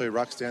play their two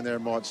rucks down there, it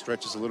might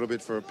stretch us a little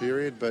bit for a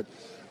period, but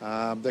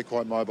they're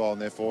quite mobile in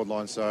their forward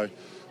line. So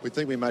we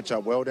think we match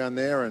up well down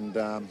there, and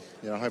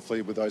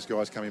hopefully with those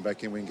guys coming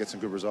back in, we can get some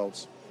good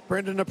results.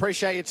 Brendan,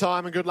 appreciate your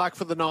time and good luck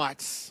for the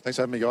Knights. Thanks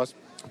for having me, guys.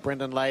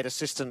 Brendan Lade,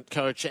 assistant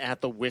coach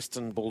at the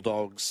Western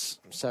Bulldogs.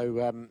 So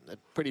a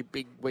pretty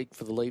big week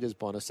for the leaders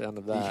by the sound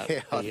of that.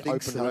 Yeah, I think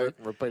opened so. it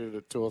and repeated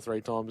it 2 or 3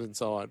 times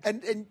inside.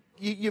 And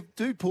you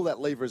do pull that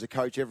lever as a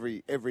coach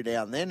every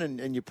now and then,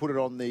 and you put it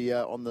on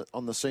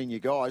the senior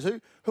guys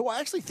who I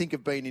actually think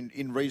have been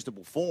in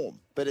reasonable form,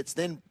 but it's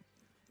then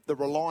the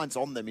reliance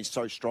on them is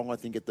so strong. I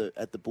think at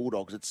the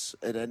Bulldogs,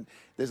 and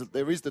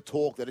there is the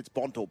talk that it's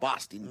bont or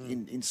bust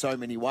in so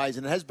many ways,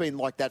 and it has been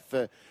like that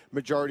for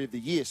majority of the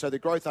year. So the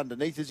growth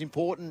underneath is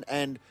important,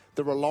 and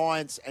the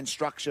reliance and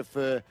structure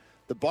for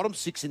the bottom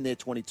 6 in their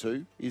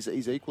 22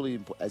 is equally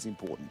as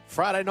important.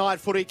 Friday night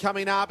footy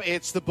coming up.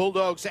 It's the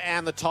Bulldogs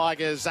and the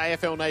Tigers.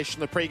 AFL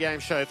Nation, the pre-game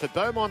show for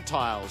Beaumont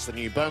Tiles. The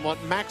new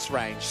Beaumont Max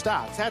range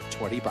starts at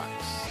 $20.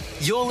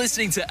 You're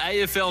listening to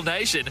AFL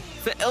Nation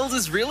for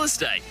Elders Real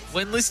Estate.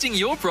 When listing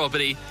your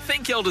property,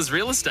 think Elders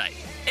Real Estate.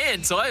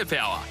 And Tyre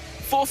Power.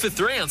 4 for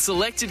 3 on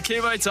selected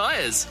Kumho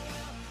tyres.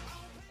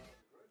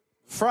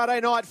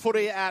 Friday night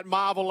footy at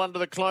Marvel under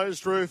the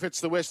closed roof. It's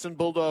the Western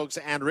Bulldogs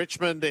and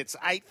Richmond. It's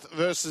 8th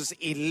versus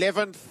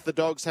 11th. The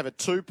Dogs have a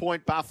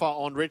 2-point buffer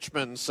on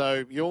Richmond.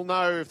 So you'll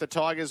know if the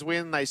Tigers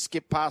win, they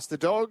skip past the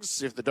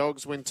Dogs. If the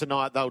Dogs win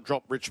tonight, they'll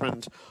drop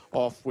Richmond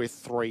off with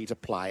 3 to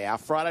play. Our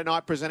Friday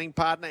night presenting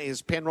partner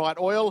is Penrite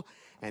Oil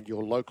and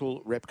your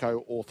local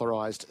Repco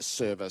authorised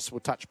service.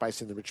 We'll touch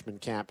base in the Richmond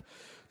camp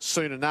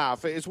soon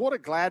enough. What a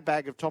glad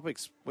bag of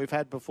topics we've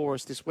had before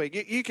us this week.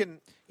 You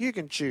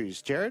can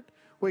choose, Jared.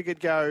 We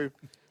could go,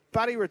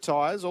 Buddy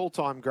retires,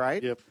 all-time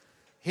great. Yep.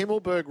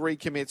 Himmelberg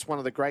recommits, one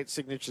of the great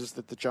signatures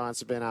that the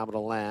Giants have been able to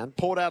land.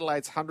 Port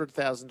Adelaide's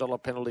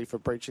 $100,000 penalty for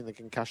breaching the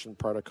concussion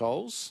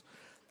protocols.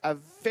 A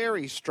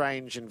very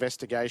strange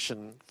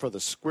investigation for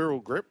the Squirrel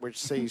Grip, which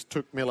sees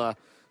Touk Miller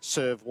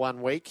serve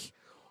 1 week.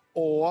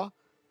 Or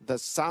the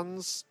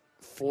Suns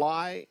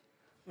fly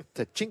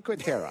to Cinque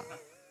Terre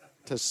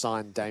to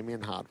sign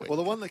Damien Hardwick. Well,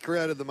 the one that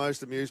created the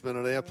most amusement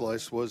at our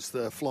place was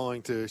the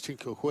flying to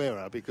Cinque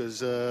Terre because...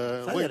 Say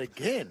that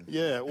again.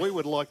 Yeah, we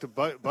would like to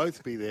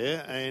both be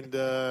there, and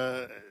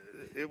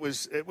it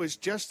was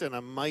just an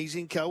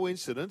amazing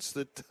coincidence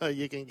that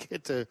you can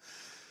get to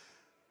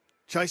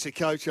chase a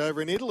coach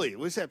over in Italy. It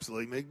was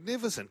absolutely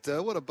magnificent.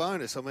 What a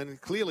bonus. I mean,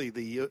 clearly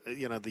the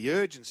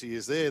urgency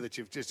is there that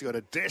you've just got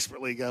to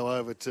desperately go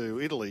over to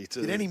Italy.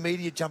 Did any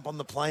media jump on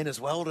the plane as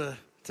well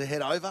to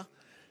head over?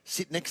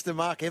 Sit next to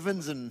Mark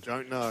Evans and...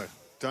 Don't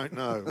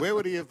know. Where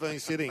would he have been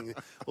sitting,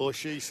 or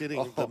she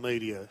sitting, the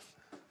media?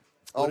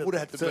 Would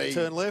have had to be...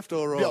 Turn left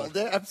or right?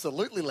 Yeah,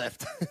 absolutely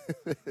left.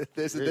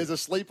 There's a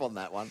sleep on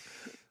that one.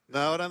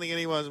 No, I don't think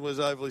anyone was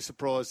overly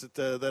surprised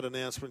that that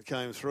announcement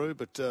came through,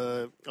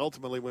 but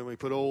ultimately when we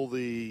put all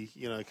the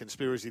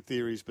conspiracy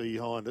theories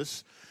behind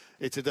us,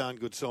 it's a darn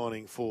good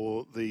signing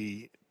for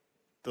the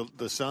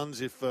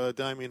Suns if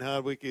Damien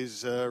Hardwick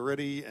is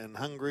ready and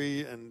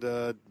hungry and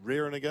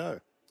raring to go.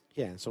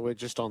 Yeah, so we're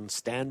just on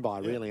standby,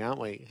 really, aren't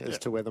we, as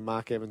to whether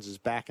Mark Evans is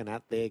back and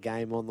at their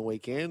game on the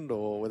weekend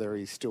or whether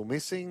he's still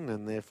missing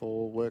and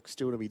therefore work's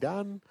still to be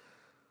done.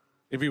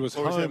 If he was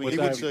or home, he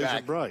would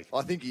season break.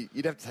 I think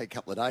you'd have to take a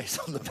couple of days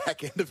on the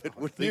back end of it,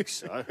 wouldn't you?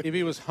 So. If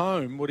he was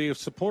home, would he have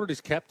supported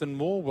his captain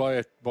more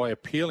by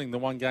appealing the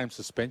 1-game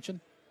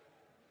suspension?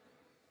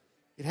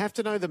 You'd have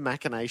to know the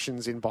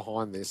machinations in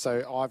behind this,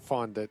 so I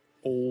find it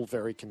all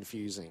very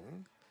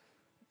confusing.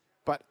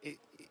 But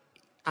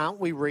aren't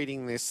we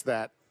reading this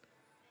that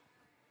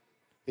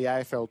the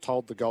AFL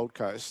told the Gold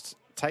Coast,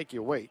 take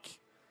your week,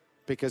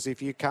 because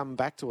if you come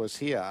back to us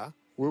here,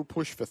 we'll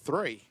push for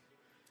 3,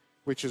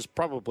 which is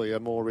probably a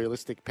more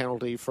realistic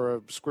penalty for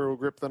a Squirrel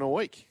Grip than a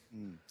week.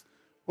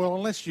 Well,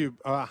 unless you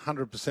are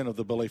 100% of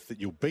the belief that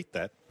you'll beat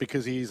that,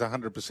 because he is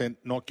 100%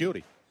 not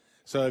guilty.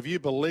 So if you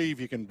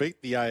believe you can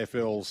beat the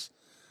AFL's,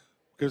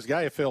 because the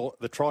AFL,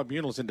 the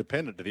tribunal is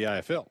independent to the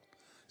AFL.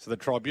 So the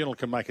tribunal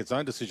can make its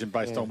own decision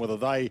based on whether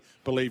they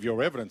believe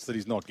your evidence that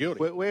he's not guilty.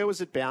 Where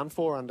was it bound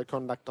for under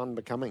conduct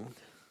unbecoming?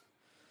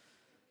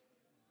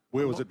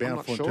 Where was it bound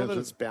I'm for? not In sure terms that of,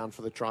 it's bound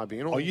for the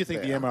tribunal. Oh, you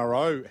think the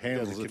MRO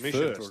handles the it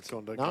commission first? for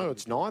conduct? No,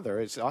 it's neither.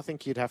 I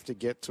think you'd have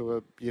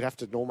to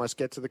almost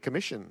get to the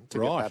commission to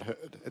get that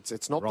heard.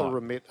 It's not the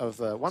remit of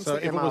the once so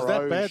the if MRO it was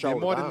that bad,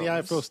 then why didn't the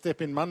arms, AFL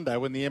step in Monday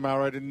when the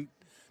MRO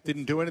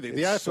didn't do anything?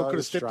 The AFL could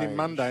have stepped in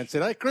Monday and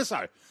said, "Hey,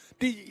 Chriso,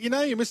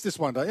 you missed this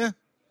one, don't you?"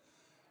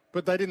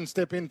 But they didn't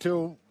step in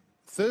till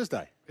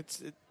Thursday.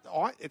 It's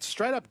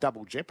straight up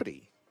double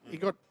jeopardy. You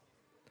got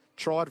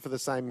tried for the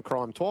same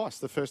crime twice.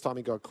 The first time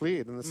he got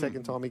cleared, and the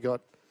second time he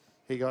got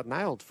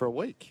nailed for a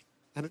week.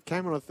 And it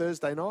came on a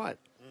Thursday night.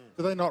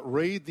 Do they not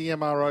read the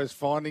MRO's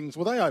findings?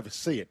 Well, they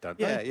oversee it, don't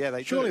they? Yeah,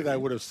 they Surely do. they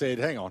would have said,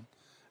 hang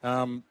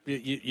on,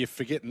 you're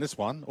forgetting this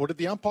one. Or did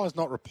the umpires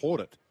not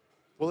report it?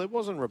 Well, it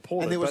wasn't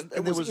reported, And but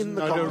it was in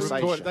the no,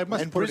 conversation. They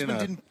must And put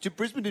it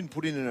Brisbane didn't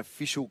put in an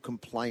official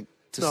complaint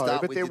to No,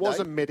 start but with. there did was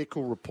they? a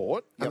medical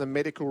report, Yep. and the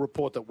medical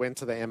report that went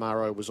to the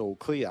MRO was all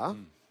clear.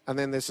 And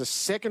then there's a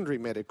secondary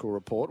medical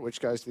report which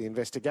goes to the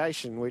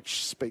investigation,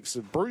 which speaks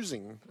of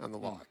bruising and the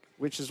like,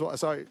 which is what.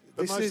 So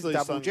But this most is of these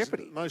double things-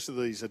 jeopardy. Most of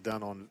these are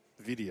done on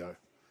video.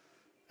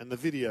 And the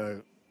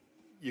video,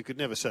 you could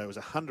never say it was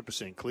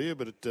 100% clear,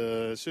 but it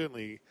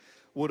certainly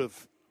would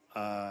have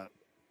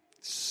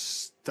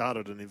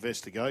started an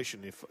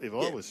investigation if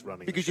I was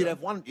running. Because the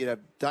you'd have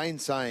Dane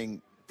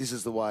saying, this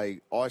is the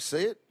way I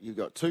see it. You've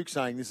got Touk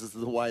saying this is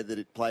the way that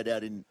it played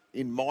out in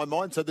my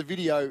mind. So the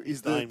video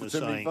is the Dane was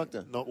determining saying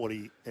factor. not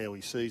how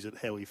he sees it,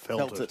 how he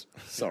felt it.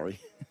 Sorry.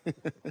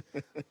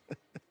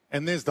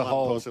 And there's the One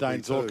whole possibly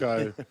Dane two.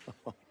 Zorko.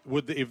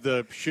 If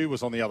the shoe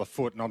was on the other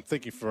foot, and I'm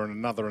thinking for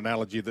another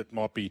analogy that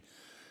might be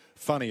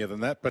funnier than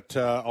that, but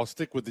I'll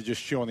stick with the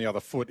just shoe on the other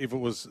foot. If it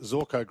was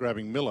Zorko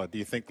grabbing Miller, do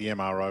you think the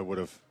MRO would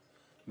have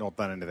not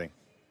done anything?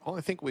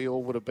 I think we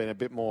all would have been a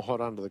bit more hot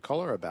under the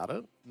collar about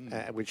it,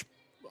 which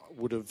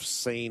would have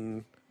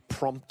seen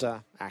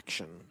prompter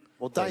action.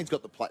 Well, Dane's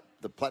got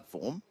the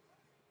platform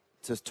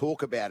to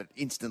talk about it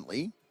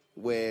instantly,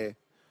 where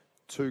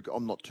Touk,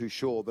 I'm not too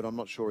sure, but I'm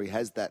not sure he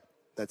has that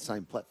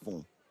same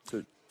platform.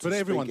 But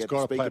everyone's got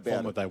a speak platform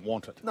about where they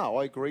want it. No,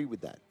 I agree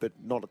with that, but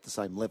not at the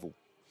same level.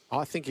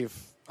 I think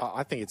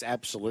it's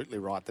absolutely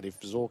right that if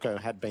Zorko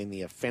had been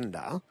the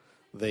offender,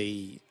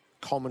 the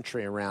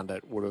commentary around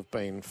it would have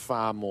been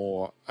far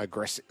more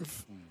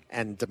aggressive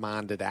and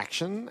demanded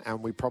action,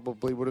 and we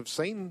probably would have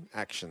seen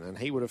action, and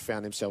he would have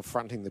found himself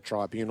fronting the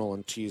tribunal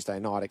on Tuesday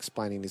night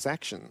explaining his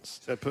actions.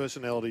 So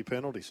personality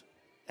penalties.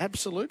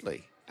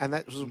 Absolutely. And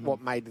that was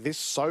what made this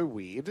so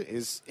weird.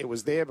 Is it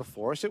was there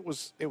before us. It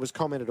was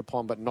commented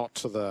upon, but not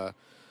to the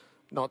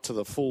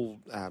full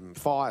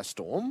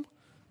firestorm.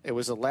 It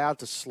was allowed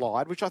to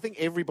slide, which I think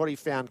everybody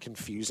found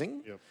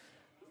confusing,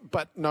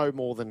 but no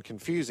more than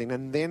confusing.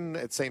 And then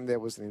it seemed there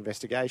was an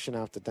investigation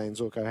after Dane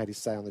Zorko had his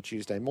say on the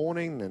Tuesday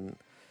morning, and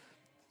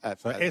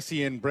So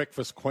SEN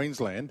Breakfast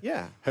Queensland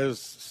Yeah.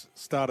 has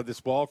started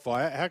this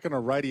wildfire. How can a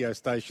radio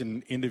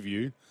station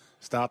interview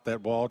start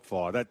that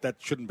wildfire? That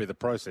shouldn't be the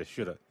process,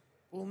 should it?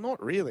 well,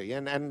 not really.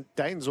 And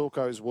Dane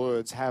Zorko's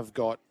words have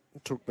got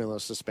Touk Miller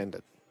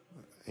suspended.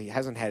 He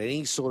hasn't had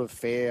any sort of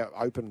fair,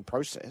 open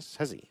process,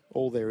 has he?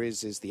 All there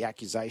is the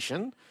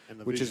accusation,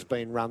 which has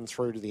been run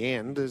through to the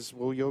end. Is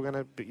well, you're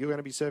going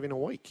to be serving a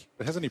week.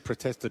 But hasn't he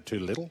protested too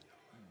little?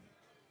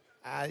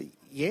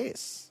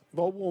 Yes.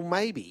 Well,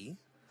 maybe,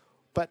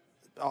 but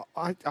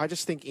I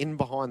just think in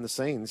behind the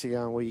scenes, you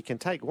go, well, you can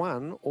take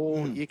one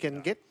or you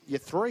can get your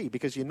three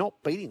because you're not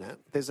beating it.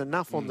 There's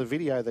enough on the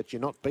video that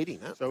you're not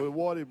beating it. So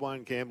why did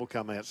Wayne Campbell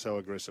come out so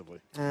aggressively?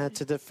 To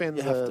defend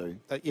You have to.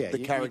 your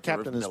character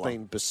captain of has Miller.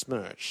 been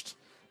besmirched,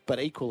 but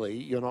equally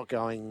you're not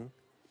going,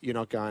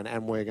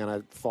 and we're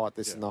going to fight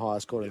this in the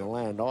highest court in the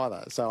land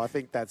either. So I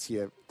think that's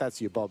your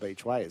bob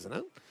each way, isn't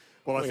it?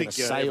 Well, I We're think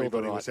gonna say all the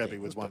everybody right was happy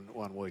things, with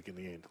one week in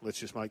the end. Let's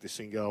just make this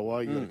thing go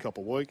away. You got a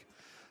couple of weeks.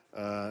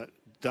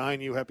 Dane,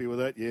 you happy with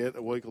that? Yeah,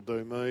 the week will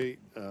do me.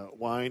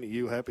 Wayne, are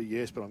you happy?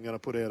 Yes, but I'm going to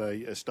put out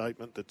a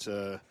statement that's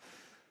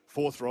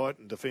forthright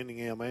and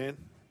defending our man.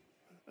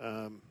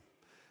 And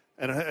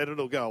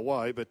it'll go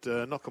away, but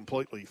not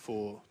completely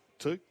for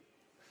Touk.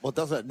 Well,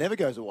 it never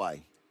goes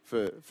away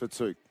for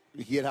Touk.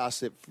 You get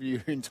asked it for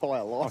your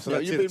entire life. Oh, so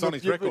that's it. It's on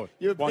his record.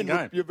 One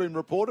game. You've been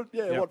reported?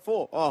 Yeah, Yep. what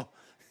for? Oh,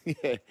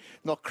 yeah,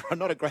 not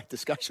a great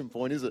discussion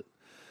point, is it?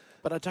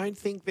 But I don't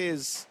think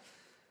there's,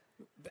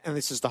 and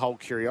this is the whole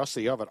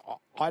curiosity of it,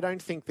 I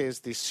don't think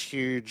there's this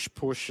huge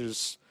push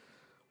as,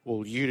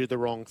 well, you did the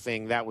wrong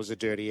thing, that was a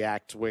dirty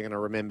act, we're going to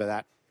remember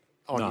that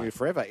on you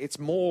forever. It's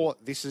more,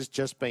 this has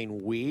just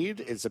been weird.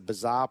 It's a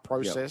bizarre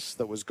process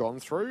that was gone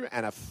through,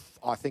 and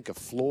I think a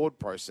flawed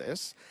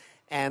process.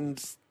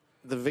 And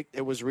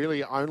it was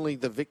really only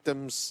the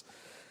victim's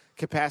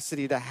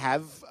capacity to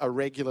have a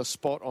regular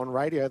spot on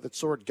radio that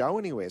saw it go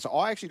anywhere. So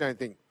I actually don't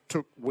think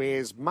Touk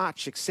wears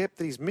much, except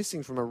that he's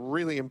missing from a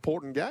really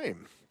important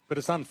game. But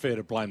it's unfair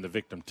to blame the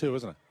victim too,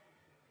 isn't it?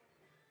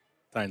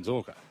 Dane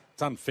Zorko.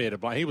 It's unfair to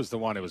blame. He was the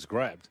one who was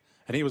grabbed,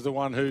 and he was the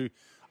one who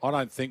I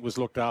don't think was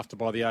looked after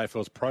by the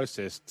AFL's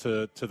process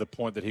to the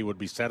point that he would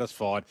be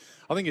satisfied.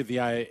 I think if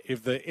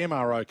the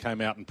MRO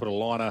came out and put a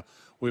liner,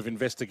 we've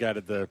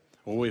investigated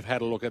we've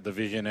had a look at the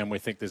vision and we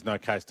think there's no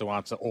case to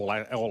answer, all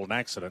an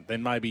accident,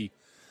 then maybe,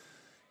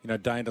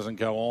 Dane doesn't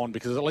go on,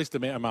 because at least the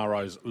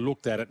MRO's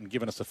looked at it and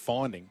given us a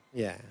finding.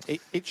 Yeah.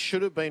 It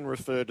should have been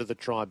referred to the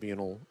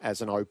tribunal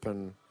as an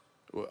open,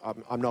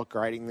 I'm not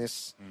grading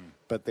this,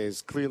 but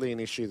there's clearly an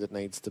issue that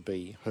needs to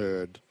be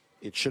heard.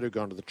 It should have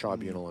gone to the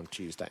tribunal on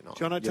Tuesday night.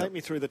 Jono, take me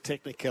through the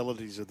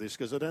technicalities of this,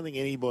 because I don't think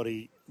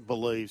anybody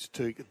believes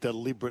Touk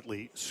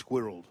deliberately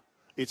squirreled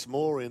It's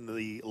more in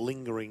the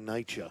lingering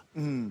nature.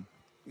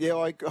 Yeah,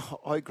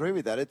 I agree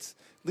with that. It's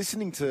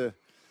listening to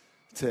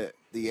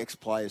the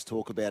ex-players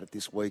talk about it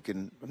this week,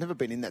 and I've never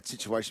been in that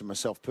situation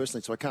myself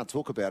personally, so I can't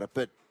talk about it.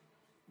 But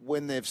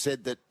when they've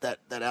said that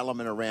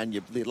element around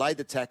you lay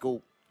the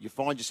tackle, you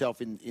find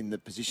yourself in the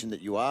position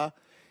that you are,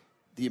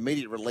 the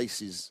immediate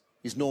release is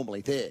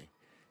normally there.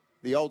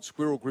 The old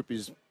squirrel grip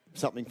is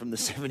something from the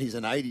 70s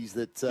and 80s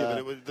that...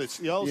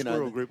 the old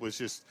squirrel grip was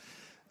just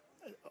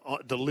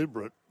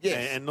deliberate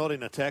and not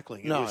in a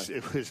tackling. No.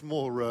 It was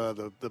more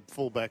the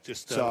fullback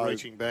just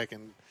reaching back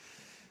and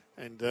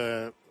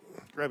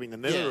grabbing the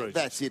nether roots.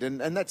 That's it, and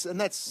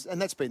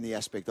that's been the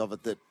aspect of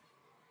it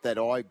that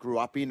I grew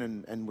up in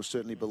and will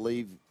certainly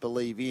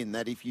believe in,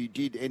 that if you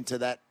did enter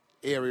that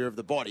area of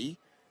the body,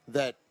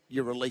 that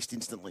you're released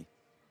instantly.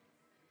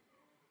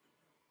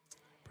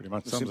 Pretty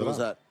much as sums simple it as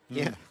up. that.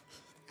 Yeah.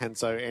 And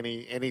so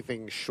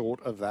anything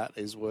short of that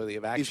is worthy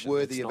of action. Is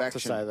worthy it's of not action.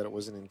 to say that it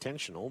wasn't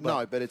intentional. But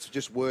No, but it's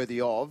just worthy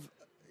of,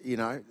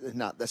 no,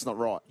 that's not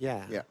right.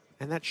 Yeah. Yeah.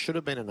 And that should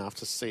have been enough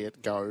to see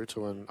it go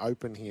to an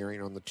open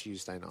hearing on the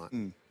Tuesday night.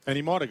 And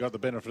he might have got the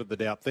benefit of the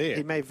doubt there.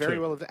 He may very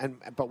well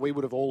have, but we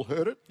would have all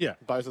heard it. Yeah.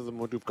 Both of them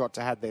would have got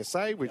to have their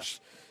say, which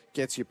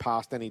gets you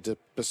past any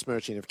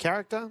besmirching of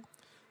character.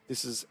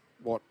 This is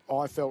what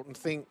I felt and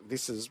think.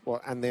 This is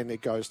what, and then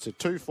it goes to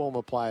two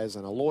former players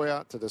and a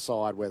lawyer to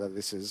decide whether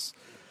this is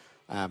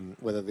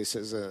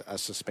a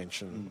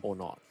suspension or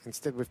not.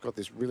 Instead, we've got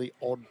this really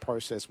odd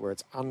process where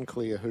it's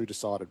unclear who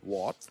decided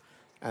what,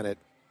 and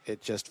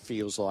it just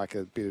feels like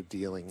a bit of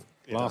dealing.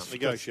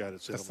 Negotiated.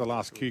 That's the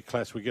last Q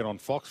clash we get on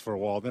Fox for a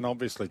while. Then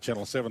obviously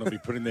Channel 7 will be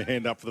putting their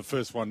hand up for the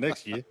first one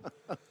next year.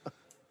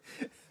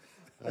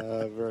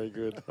 Very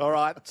good. All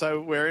right,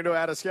 so we're into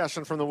our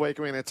discussion from the week.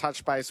 We're going to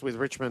touch base with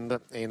Richmond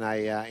in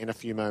a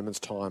few moments'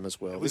 time as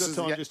well. We've got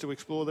time just to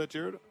explore that,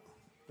 Jared?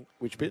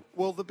 Which bit?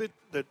 Well, the bit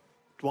that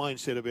Dwayne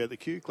said about the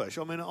Q clash.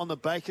 I mean, on the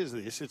back of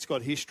this, it's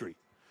got history.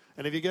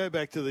 And if you go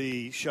back to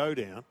the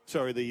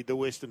the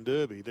Western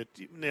Derby, that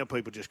now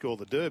people just call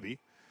the Derby,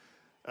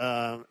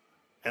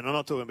 and I'm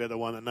not talking about the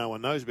one that no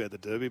one knows about, the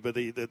Derby, but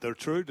the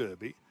true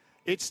Derby,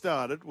 it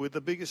started with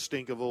the biggest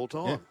stink of all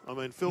time. Yeah. I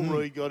mean, Phil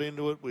Reid got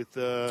into it with,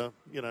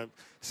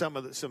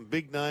 some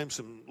big names,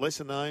 some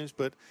lesser names,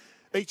 but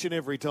each and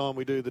every time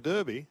we do the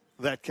Derby,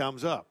 that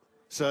comes up.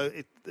 So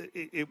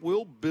it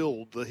will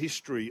build the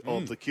history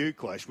of the Q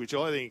clash, which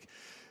I think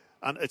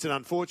it's an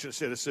unfortunate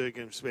set of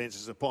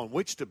circumstances upon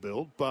which to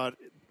build. But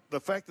the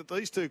fact that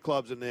these two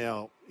clubs are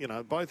now,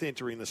 both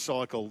entering the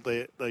cycle,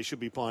 they should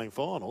be playing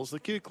finals. The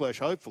Q clash,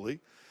 hopefully,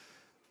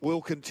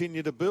 will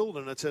continue to build,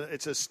 and it's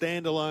a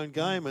standalone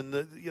game.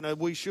 And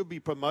we should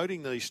be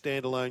promoting these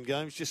standalone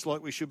games, just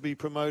like we should be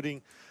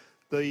promoting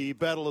the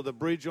Battle of the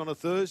Bridge on a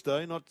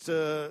Thursday, not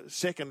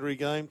secondary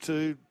game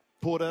to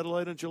Port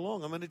Adelaide and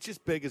Geelong. I mean, it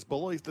just beggars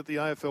belief that the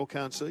AFL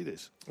can't see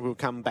this. We'll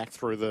come back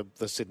through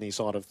the Sydney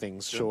side of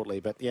things shortly.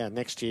 But,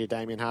 next year,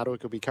 Damien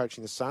Hardwick will be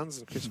coaching the Suns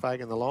and Chris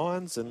Fagan the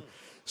Lions and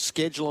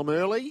schedule them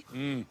early.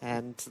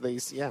 And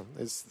there's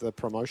the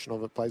promotion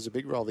of it plays a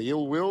big role. The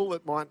ill will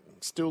that might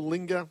still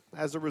linger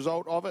as a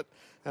result of it.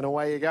 And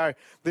away you go.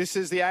 This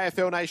is the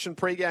AFL Nation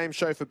pre-game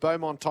show for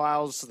Beaumont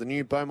Tiles. The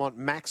new Beaumont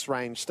Max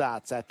range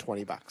starts at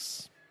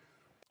 $20.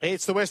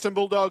 It's the Western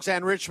Bulldogs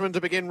and Richmond to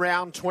begin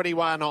round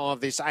 21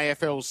 of this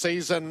AFL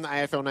season.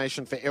 AFL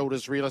Nation for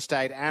Elders Real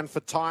Estate and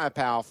for Tyre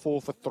Power,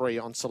 4 for 3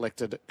 on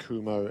selected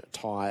Kumho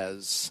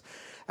tyres.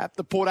 At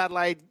the Port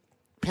Adelaide,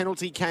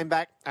 penalty came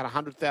back at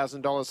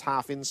 $100,000,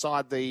 half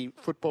inside the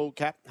football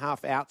cap,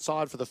 half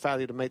outside for the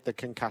failure to meet the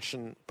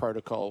concussion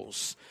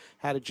protocols.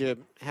 How did you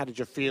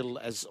feel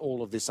as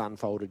all of this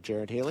unfolded,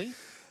 Jared Healy?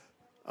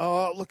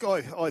 Look,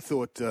 I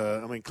thought,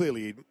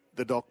 clearly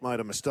the doc made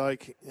a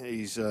mistake.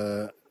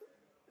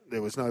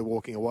 There was no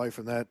walking away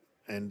from that,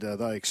 and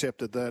they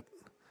accepted that.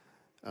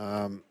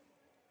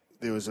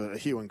 There was a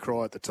hue and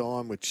cry at the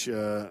time, which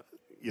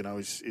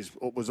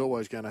was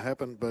always going to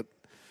happen. But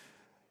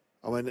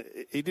I mean,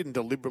 he didn't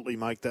deliberately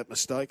make that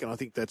mistake, and I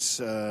think that's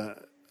a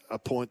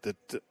point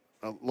that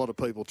a lot of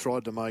people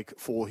tried to make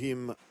for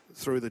him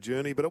through the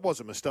journey. But it was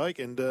a mistake,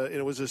 and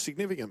it was a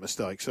significant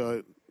mistake.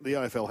 So the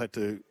AFL had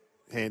to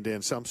hand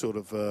down some sort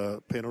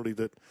of penalty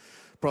that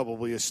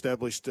probably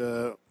established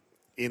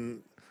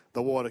in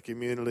the wider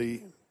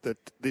community that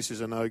this is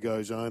a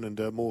no-go zone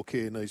and more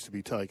care needs to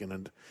be taken.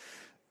 And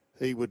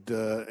he would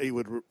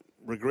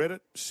regret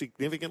it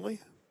significantly,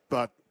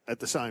 but at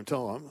the same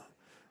time,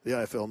 the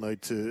AFL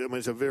need to. I mean,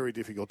 it's a very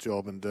difficult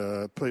job, and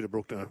Peter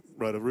Bruckner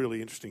wrote a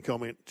really interesting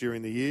comment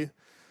during the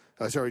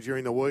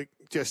week,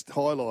 just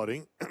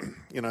highlighting,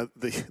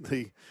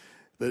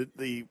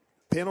 the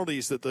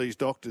penalties that these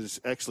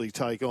doctors actually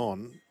take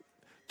on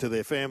to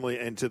their family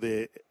and to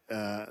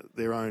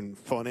their own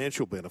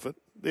financial benefit.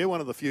 They're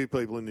one of the few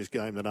people in this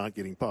game that aren't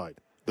getting paid.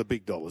 The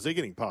big dollars, they're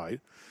getting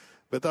paid,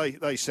 but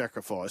they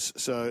sacrifice.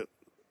 So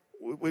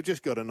we've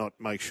just got to not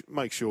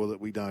make sure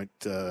that we don't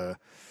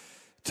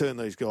turn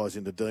these guys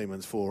into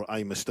demons for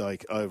a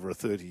mistake over a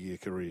 30-year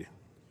career.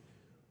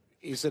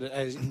 Is it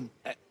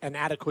an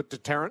adequate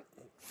deterrent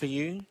for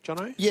you,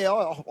 Jono? Yeah,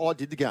 I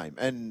did the game.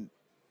 And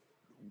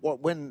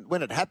when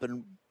it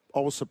happened, I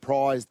was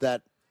surprised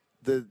that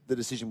the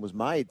decision was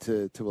made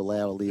to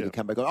allow Aliir to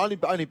come back on,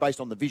 only based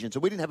on the vision. So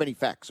we didn't have any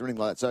facts or anything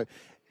like that. So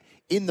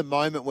in the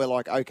moment, we're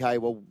like, okay,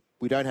 well,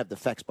 we don't have the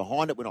facts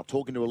behind it. We're not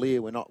talking to Aliir.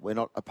 We're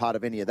not a part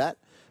of any of that.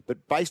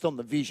 But based on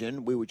the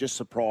vision, we were just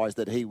surprised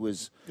that he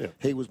was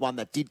one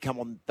that did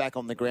come back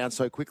on the ground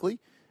so quickly,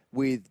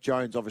 with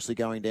Jones obviously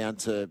going down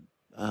to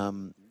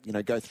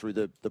go through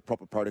the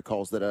proper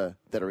protocols that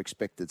are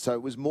expected. So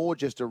it was more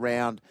just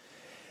around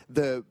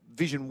the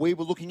vision we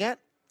were looking at,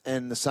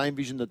 and the same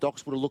vision the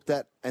docs would have looked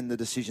at, and the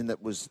decision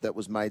that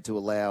was made to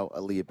allow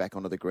Aliir back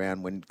onto the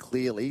ground, when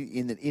clearly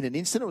in an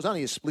instant, it was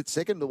only a split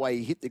second, the way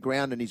he hit the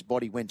ground and his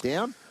body went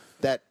down,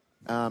 that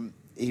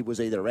he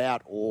was either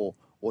out or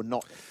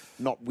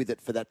not with it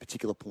for that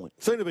particular point.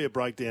 Seemed to be a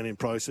breakdown in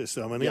process.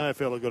 I mean, the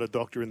AFL have got a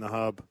doctor in the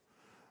hub.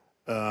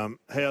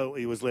 How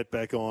he was let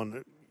back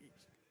on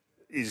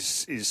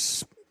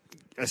is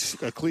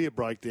a clear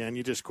breakdown.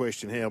 You just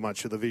question how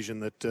much of the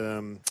vision that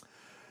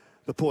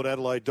the Port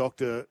Adelaide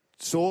doctor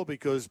saw,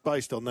 because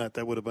based on that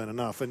would have been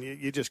enough. And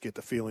you just get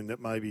the feeling that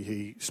maybe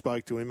he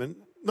spoke to him. And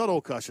not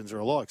all cushions are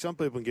alike. Some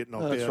people can get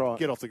knocked out, right,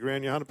 get off the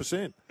ground, you're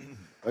 100%.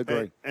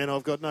 Agree. And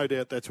I've got no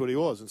doubt that's what he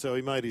was. And so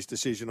he made his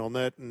decision on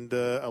that and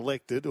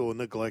elected or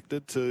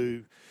neglected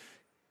to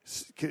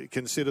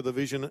consider the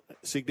vision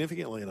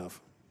significantly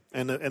enough.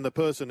 And the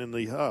person in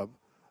the hub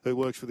who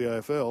works for the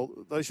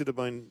AFL, they should have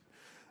been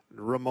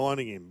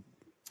reminding him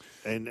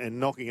and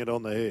knocking it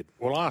on the head.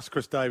 Well, I asked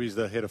Chris Davies,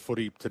 the head of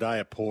footy today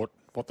at Port,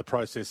 what the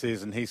process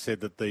is, and he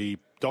said that the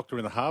doctor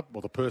in the hub,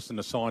 or the person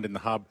assigned in the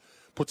hub,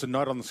 puts a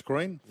note on the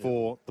screen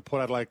for the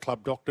Port Adelaide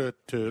club doctor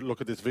to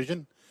look at this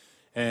vision,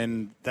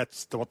 and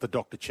that's what the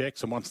doctor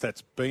checks. And once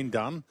that's been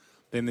done,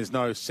 then there's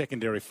no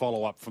secondary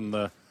follow-up from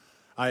the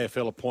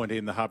AFL appointee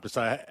in the hub to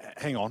say,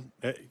 hang on,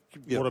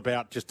 what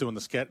about just doing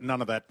the scat? None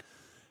of that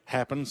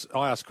happens.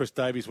 I asked Chris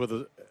Davies,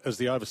 whether, as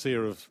the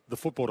overseer of the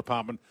football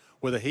department,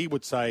 whether he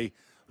would say,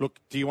 look,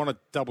 do you want to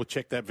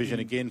double-check that vision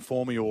again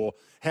for me, or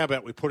how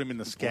about we put him in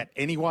the scat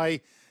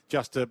anyway?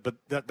 But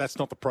that's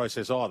not the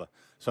process either.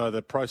 So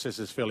the process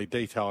is fairly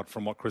detailed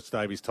from what Chris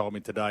Davies told me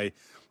today,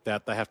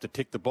 that they have to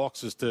tick the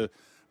boxes to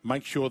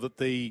make sure that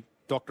the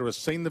doctor has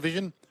seen the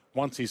vision.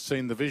 Once he's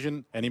seen the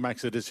vision and he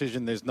makes a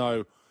decision, there's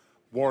no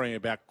worrying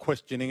about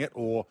questioning it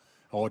or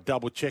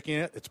double-checking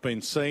it. It's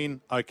been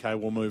seen. Okay,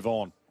 we'll move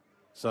on.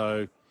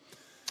 So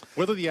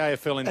whether the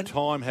AFL in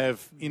time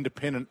have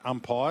independent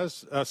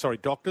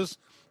doctors,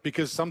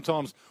 because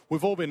sometimes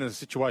we've all been in a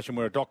situation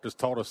where a doctor's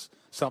told us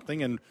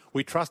something and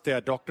we trust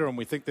our doctor and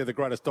we think they're the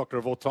greatest doctor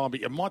of all time,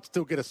 but you might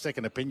still get a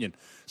second opinion.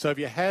 So if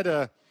you had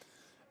an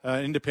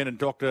independent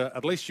doctor,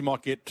 at least you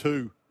might get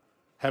two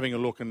having a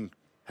look and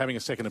having a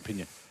second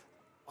opinion.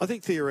 I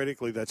think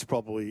theoretically that's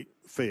probably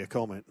fair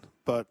comment,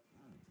 but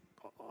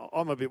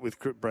I'm a bit with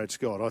Brad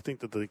Scott. I think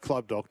that the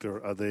club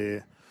doctor are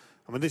there.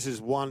 I mean, this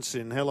is once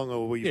in how long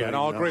are we? Yeah, and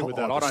I agree with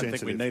that. I don't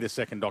think we need a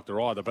second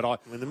doctor either. But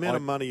the amount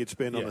of money you'd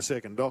spend on a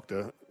second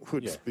doctor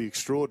would be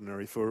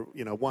extraordinary for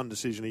one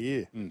decision a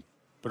year.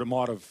 But it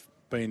might have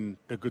been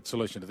a good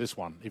solution to this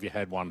one if you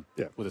had one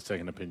with a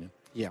second opinion.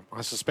 Yeah,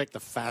 I suspect the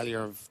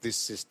failure of this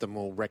system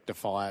will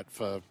rectify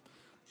it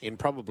in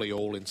probably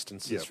all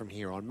instances from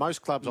here on.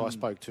 Most clubs I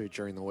spoke to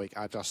during the week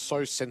are just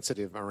so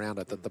sensitive around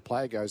it that the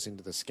player goes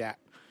into the scat,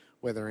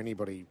 whether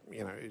anybody,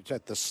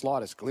 at the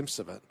slightest glimpse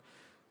of it.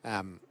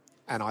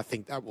 And I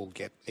think that will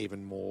get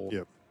even more,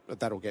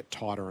 that'll get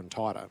tighter and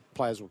tighter.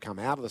 Players will come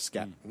out of the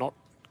scat not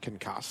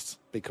concussed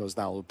because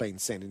they'll have been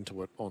sent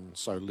into it on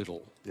so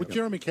little. Would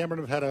Jeremy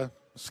Cameron have had a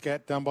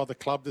scat done by the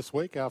club this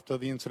week after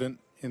the incident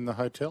in the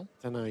hotel?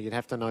 I don't know. You'd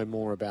have to know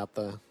more about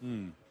the...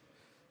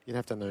 You'd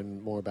have to know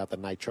more about the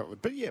nature of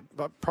it.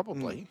 But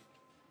probably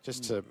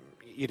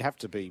you'd have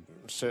to be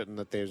certain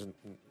that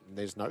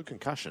there's no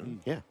concussion.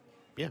 Yeah.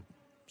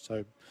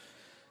 So...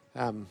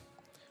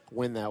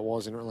 when that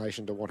was in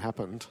relation to what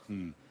happened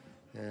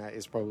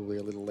is probably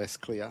a little less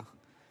clear.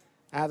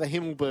 The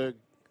Himmelberg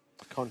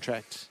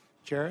contract,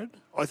 Jared?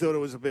 I thought it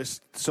was the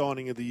best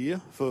signing of the year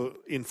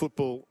in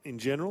football in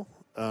general.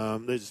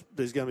 There's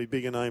going to be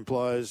bigger name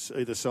players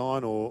either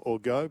sign or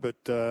go, but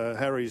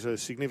Harry's a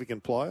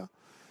significant player.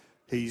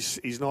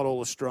 He's not all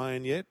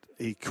Australian yet.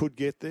 He could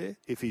get there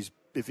if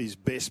his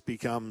best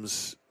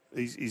becomes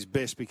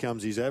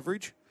his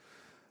average.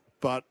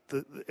 But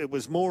it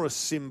was more a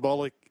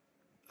symbolic.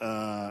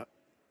 Not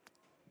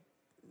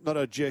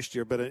a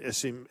gesture, but a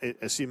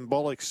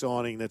symbolic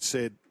signing that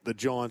said the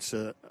Giants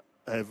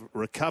have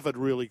recovered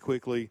really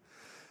quickly,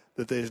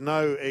 that there's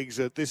no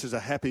exit. This is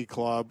a happy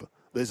club.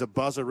 There's a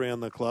buzz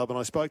around the club. And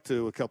I spoke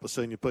to a couple of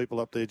senior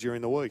people up there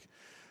during the week,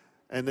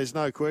 and there's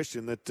no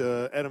question that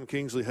Adam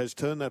Kingsley has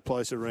turned that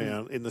place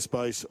around in the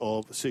space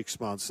of 6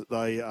 months.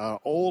 They are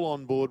all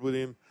on board with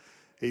him.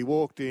 He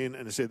walked in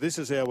and said, this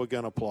is how we're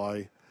going to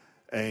play,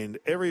 and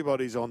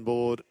everybody's on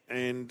board.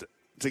 And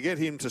to get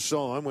him to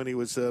sign when he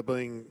was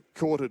being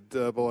courted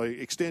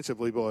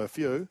extensively by a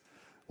few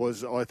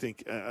was, I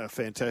think, a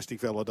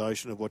fantastic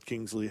validation of what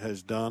Kingsley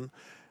has done.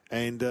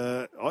 And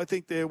I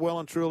think they're well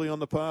and truly on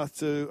the path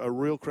to a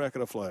real crack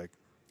at a flag.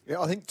 Yeah,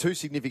 I think two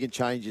significant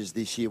changes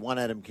this year. One,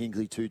 Adam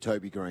Kingsley, two,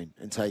 Toby Green,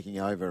 and taking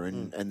over,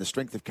 and the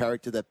strength of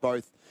character that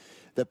both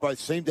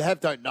seem to have.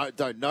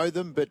 Don't know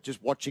them, but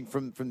just watching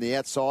from the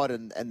outside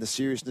and the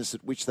seriousness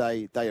at which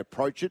they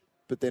approach it.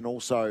 But then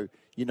also,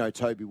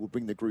 Toby will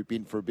bring the group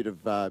in for a bit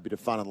of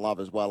fun and love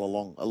as well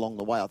along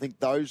the way. I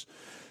think those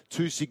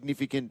two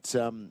significant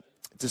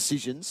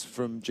decisions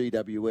from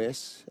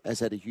GWS has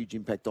had a huge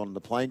impact on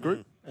the playing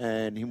group,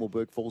 and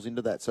Himmelberg falls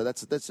into that. So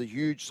that's a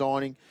huge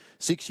signing,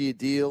 6-year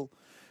deal.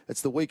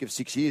 It's the week of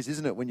 6 years,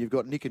 isn't it, when you've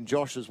got Nick and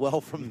Josh as well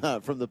from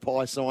the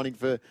Pie signing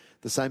for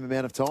the same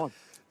amount of time.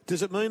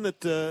 Does it mean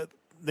that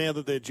now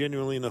that they're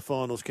genuinely in a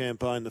finals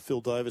campaign, that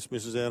Phil Davis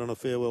misses out on a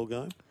farewell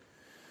game?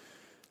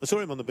 I saw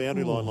him on the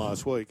boundary line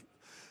last week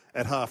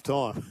at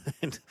half-time,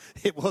 and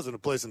it wasn't a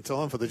pleasant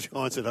time for the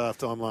Giants at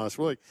half-time last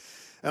week.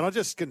 And I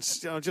just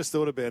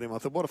thought about him. I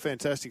thought, what a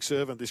fantastic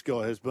servant this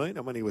guy has been.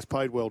 I mean, he was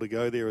paid well to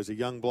go there as a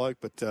young bloke,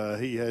 but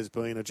he has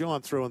been a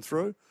Giant through and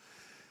through.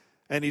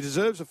 And he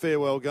deserves a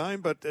farewell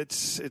game, but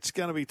it's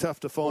going to be tough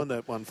to find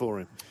that one for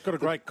him. Got a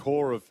great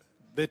core of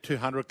their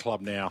 200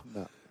 club now.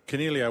 No.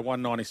 Cornelio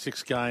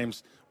 196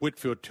 games,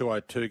 Whitfield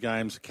 202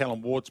 games,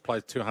 Callum Ward's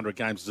plays 200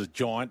 games as a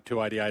Giant,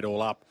 288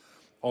 all up,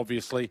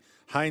 obviously.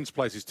 Haynes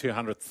plays his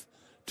 200th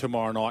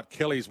tomorrow night.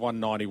 Kelly's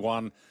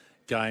 191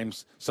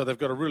 games. So they've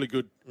got a really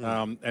good,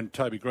 and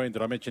Toby Green,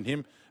 did I mention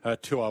him?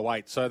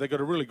 208. So they've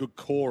got a really good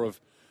core of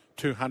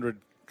 200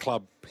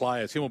 club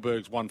players.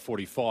 Himmelberg's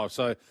 145.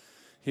 So,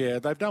 yeah,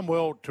 they've done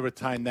well to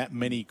retain that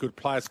many good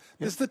players.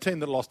 This is the team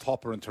that lost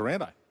Hopper and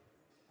Taranto.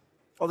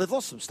 Oh, they've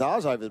lost some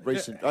stars over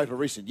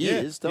recent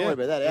years. Don't worry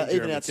about that.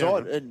 Even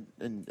outside and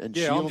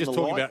yeah, I'm just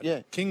talking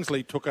about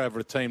Kingsley took over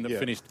a team that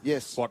finished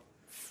 14th,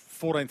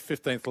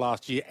 15th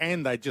last year,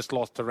 and they just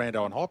lost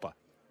Taranto and Hopper.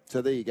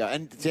 So there you go.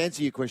 And to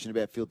answer your question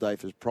about Phil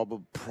Davis,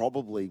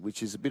 probably,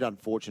 which is a bit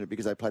unfortunate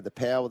because they played the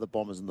Power, the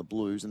Bombers and the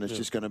Blues, and it's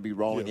just going to be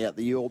rolling out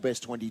the All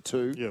Best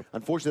 22. Yeah.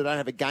 Unfortunately, they don't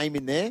have a game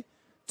in there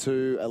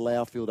to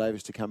allow Phil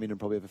Davis to come in and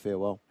probably have a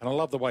farewell. And I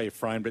love the way you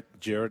framed it,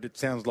 Gerard. It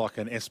sounds like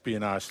an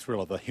espionage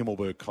thriller, the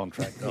Himmelberg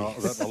contract.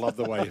 I love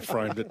the way you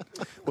framed it.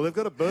 Well, they've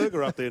got a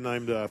burger up there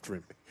named after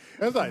him.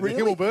 Have they? Really?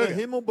 The Himmelberger.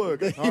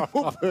 The Himmelberger.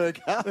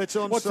 Himmelberger. It's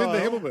on What's sale.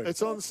 in the Himmelberg?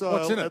 It's on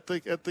sale at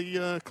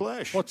the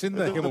Clash. What's in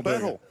the Himmelberger?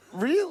 Battle.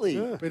 Really?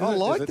 Yeah. I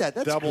like that.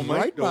 That's double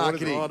great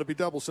marketing. It'd be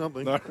double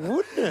something. No.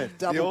 Wouldn't it?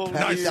 Double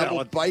patty,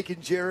 double bacon,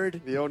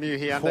 Jared. The all-new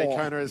Hyundai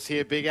Kona is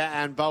here, bigger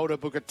and bolder.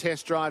 Book a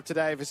test drive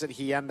today. Visit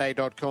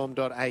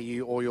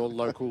Hyundai.com.au or your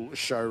local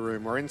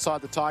showroom. We're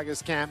inside the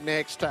Tigers camp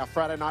next. Our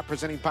Friday night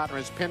presenting partner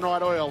is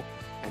Penrite Oil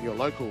and your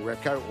local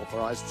Repco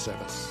authorised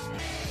service.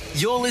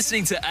 You're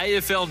listening to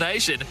AFL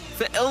Nation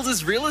for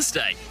Elders Real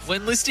Estate.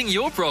 When listing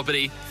your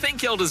property,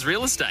 think Elders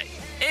Real Estate.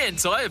 And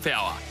Tyre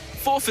Power.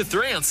 4 for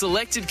 3 on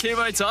selected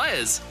Kumho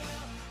tyres.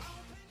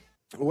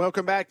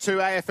 Welcome back to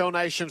AFL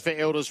Nation for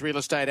Elders Real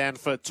Estate and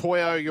for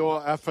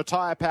Toyo, for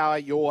Tyre Power,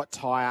 your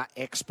tyre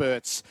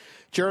experts.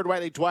 Gerard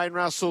Whateley, Dwayne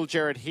Russell,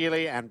 Gerard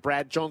Healy and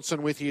Brad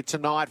Johnson with you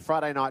tonight.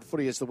 Friday night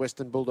footy is the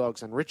Western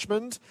Bulldogs and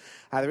Richmond.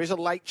 There is a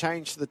late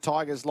change to the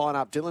Tigers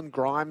lineup. Dylan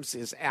Grimes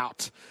is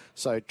out.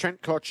 So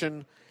Trent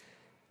Cotchin,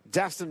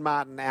 Dustin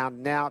Martin out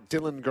now,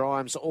 Dylan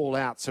Grimes all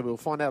out. So we'll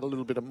find out a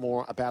little bit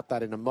more about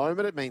that in a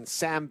moment. It means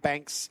Sam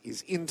Banks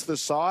is into the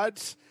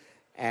side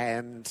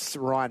and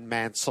Ryan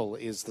Mansell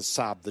is the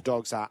sub. The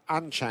Dogs are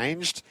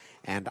unchanged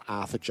and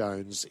Arthur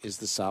Jones is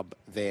the sub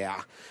there.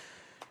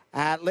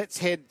 Let's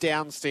head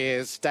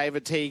downstairs.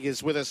 David Teague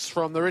is with us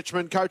from the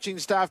Richmond coaching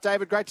staff.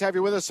 David, great to have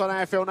you with us on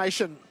AFL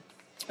Nation.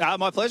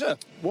 My pleasure.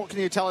 What can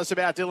you tell us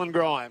about Dylan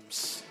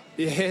Grimes?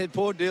 Yeah,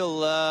 poor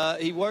Dill.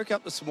 He woke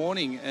up this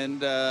morning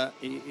and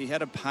he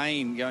had a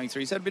pain going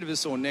through. He's had a bit of a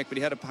sore neck, but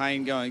he had a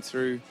pain going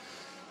through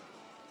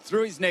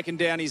his neck and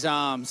down his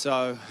arm.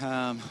 So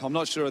I'm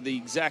not sure of the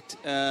exact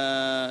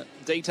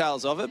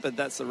details of it, but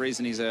that's the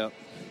reason he's out.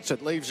 So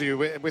it leaves you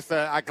with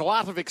a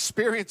glut of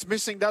experience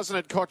missing, doesn't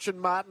it, Cotchin,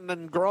 Martin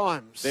and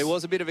Grimes? There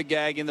was a bit of a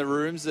gag in the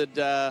rooms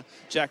that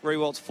Jack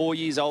Riewold's 4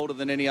 years older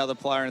than any other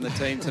player in the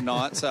team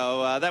tonight.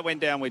 So that went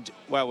down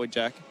well with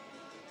Jack.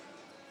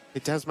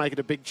 It does make it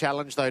a big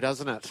challenge, though,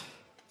 doesn't it?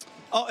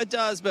 Oh, it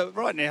does, but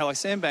right now,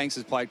 Sam Banks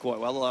has played quite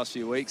well the last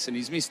few weeks, and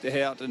he's missed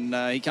out, and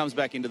he comes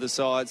back into the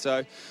side.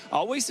 So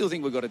we still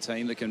think we've got a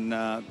team that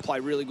can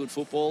play really good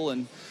football,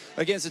 and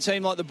against a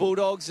team like the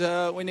Bulldogs,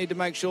 we need to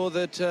make sure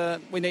that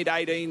we need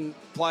 18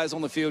 players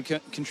on the field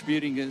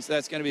contributing.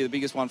 That's going to be the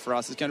biggest one for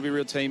us. It's going to be a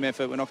real team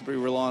effort. We're not going to be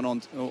relying on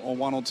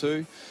one or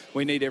two.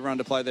 We need everyone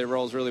to play their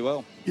roles really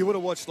well. You would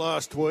have watched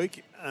last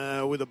week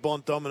with a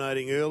Bont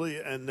dominating early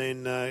and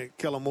then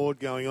Callum Ward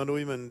going onto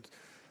him and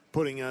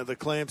putting the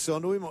clamps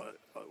onto him.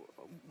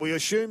 We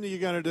assume that you're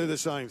going to do the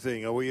same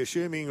thing. Are we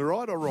assuming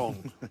right or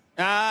wrong?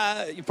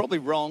 You're probably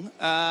wrong.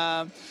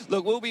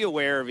 Look, we'll be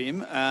aware of him.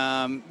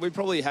 We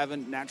probably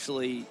haven't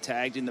naturally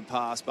tagged in the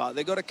past, but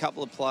they've got a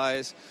couple of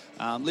players.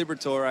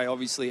 Liberatore,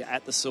 obviously,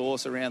 at the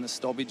source around the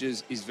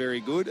stoppages is very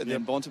good. And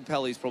then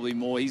Bontempelli's probably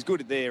more, he's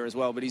good there as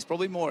well, but he's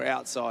probably more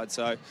outside.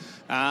 So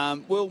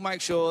we'll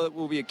make sure that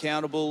we'll be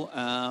accountable.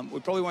 We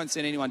probably won't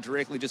send anyone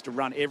directly just to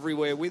run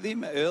everywhere with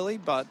him early,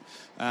 but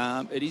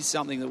it is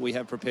something that we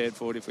have prepared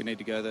for it if we need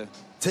to go there.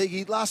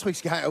 Teague, last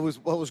week's game, it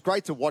was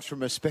great to watch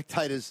from a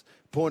spectator's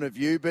point of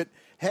view, but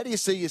how do you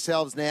see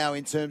yourselves now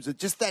in terms of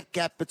just that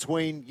gap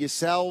between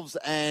yourselves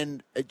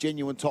and a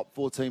genuine top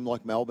 4 team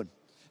like Melbourne?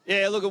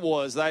 Yeah, look, it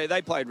was.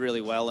 They played really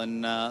well,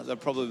 and they're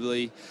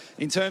probably,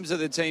 in terms of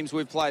the teams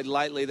we've played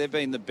lately, they've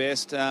been the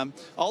best.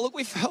 Look,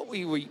 we felt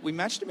we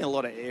matched them in a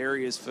lot of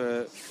areas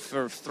for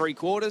 3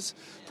 quarters.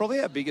 Probably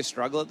our biggest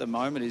struggle at the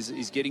moment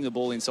is getting the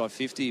ball inside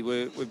 50.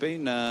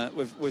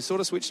 We've sort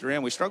of switched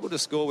around. We struggled to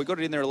score. We got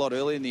it in there a lot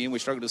early in the end. We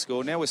struggled to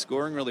score. Now we're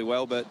scoring really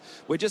well, but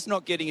we're just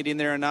not getting it in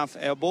there enough.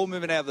 Our ball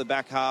movement out of the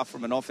back half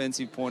from an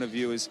offensive point of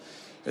view is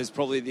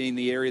probably in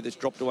the area that's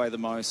dropped away the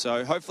most.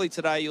 So hopefully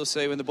today you'll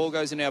see when the ball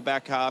goes in our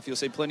back half, you'll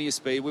see plenty of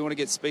speed. We want to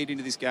get speed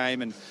into this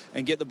game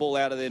and get the ball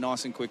out of there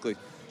nice and quickly.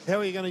 How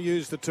are you going to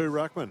use the 2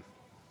 ruckmen?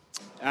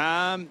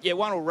 One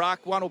will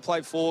ruck, one will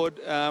play forward.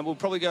 We'll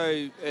probably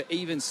go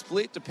even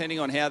split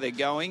depending on how they're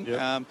going.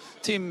 Yep.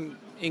 Tim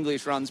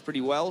English runs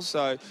pretty well,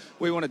 so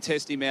we want to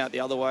test him out the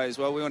other way as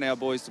well. We want our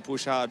boys to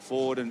push hard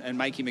forward and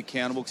make him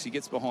accountable because he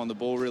gets behind the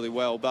ball really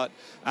well. But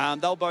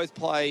they'll both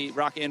play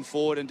ruck and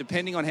forward, and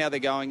depending on how they're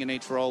going in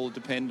each role will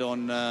depend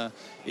on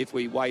if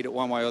we weight it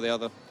one way or the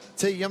other.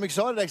 T, I'm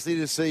excited actually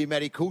to see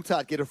Matty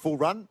Coulthard get a full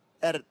run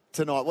at it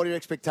tonight. What are your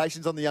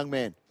expectations on the young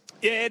man?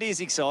 Yeah, it is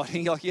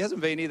exciting. Like, he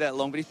hasn't been here that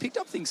long, but he's picked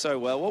up things so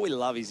well. What we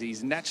love is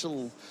he's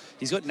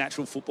got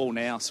natural football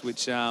nous,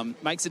 which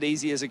makes it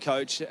easy as a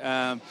coach.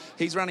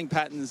 He's running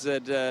patterns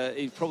that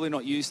he's probably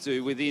not used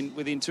to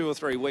within 2 or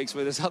 3 weeks,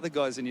 where there's other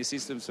guys in your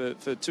system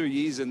for 2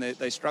 years and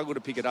they struggle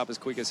to pick it up as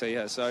quick as he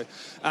has. So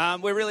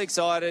we're really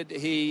excited.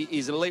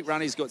 He's an elite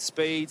runner. He's got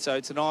speed. So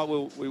tonight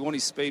we want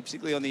his speed,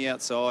 particularly on the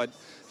outside,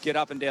 get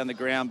up and down the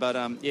ground. But,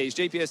 his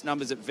GPS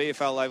numbers at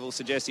VFL level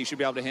suggest he should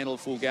be able to handle a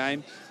full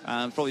game.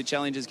 Probably the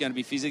challenge is going to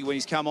be physically. When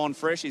he's come on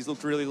fresh, he's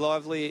looked really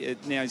lively.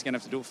 Now he's going to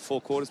have to do it for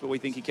 4 quarters, but we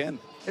think he can.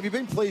 Have you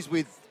been pleased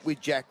with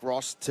Jack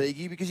Ross,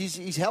 Teague? Because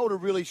he's held a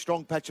really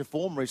strong patch of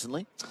form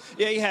recently.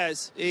 Yeah, he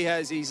has.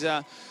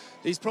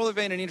 He's probably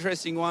been an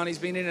interesting one. He's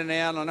been in and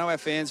out, and I know our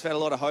fans have had a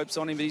lot of hopes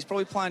on him, but he's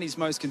probably playing his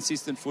most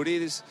consistent footy.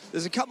 There's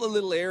a couple of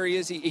little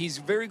areas. He's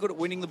very good at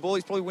winning the ball.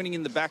 He's probably winning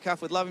in the back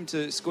half. We'd love him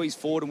to squeeze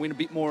forward and win a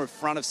bit more in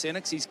front of centre,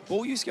 because his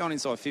ball use going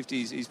inside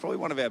 50s. He's probably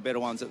one of our better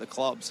ones at the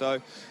club.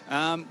 So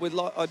we'd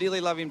ideally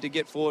love him to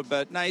get forward,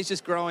 but no, he's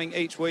just growing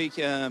each week.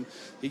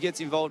 He gets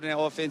involved in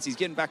our offence. He's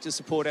getting back to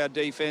support our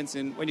defence,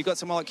 and when you've got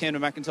someone like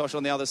Camden McIntosh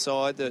on the other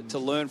side to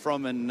learn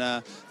from, and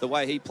the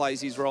way he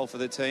plays his role for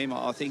the team,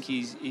 I think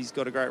he's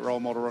got a great role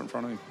model right in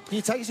front of him. Can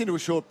you take us into a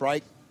short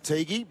break,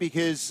 Teague?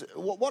 Because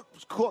what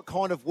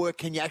kind of work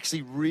can you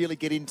actually really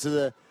get into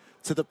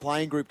the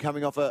playing group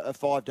coming off a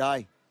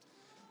 5-day?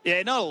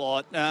 Yeah, not a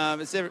lot.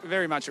 It's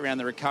very much around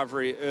the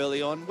recovery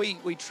early on.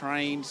 We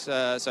trained,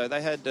 so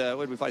they had, where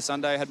did we play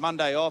Sunday? Had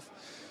Monday off.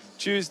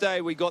 Tuesday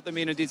we got them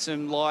in and did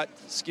some light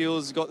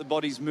skills, got the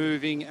bodies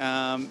moving.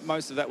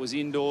 Most of that was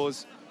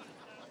indoors.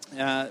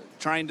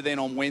 Trained then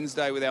on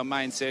Wednesday with our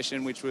main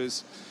session, which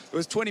was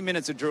 20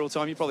 minutes of drill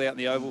time. You're probably out in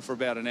the oval for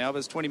about an hour, but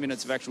it's 20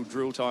 minutes of actual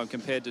drill time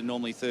compared to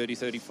normally 30,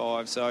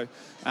 35. So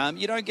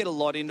you don't get a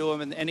lot into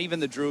them, and even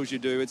the drills you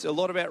do, it's a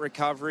lot about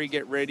recovery,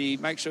 get ready,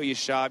 make sure you're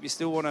sharp. You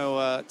still want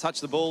to touch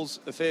the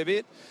balls a fair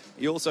bit.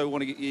 You also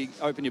want to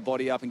open your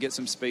body up and get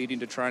some speed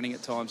into training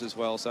at times as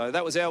well. So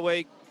that was our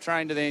week.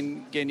 Trained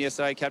then again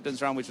yesterday,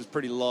 captain's run, which was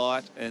pretty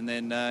light, and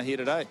then here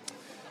today.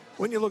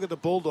 When you look at the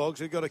Bulldogs,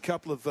 they've got a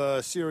couple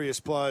of serious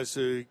players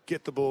who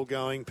get the ball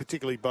going,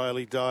 particularly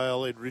Bailey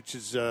Dale. Ed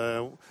Richards,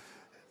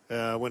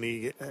 when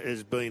he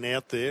has been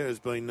out there, has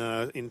been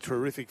in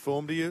terrific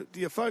form. Do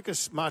you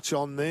focus much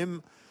on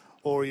them,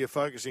 or are you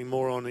focusing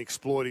more on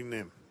exploiting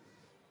them?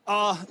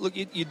 Look,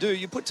 you do.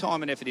 You put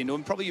time and effort into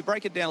them. Probably you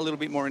break it down a little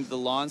bit more into the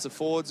lines. The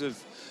forwards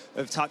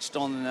have touched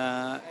on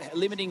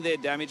limiting their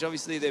damage.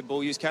 Obviously, their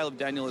ball use. Caleb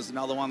Daniel is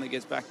another one that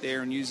gets back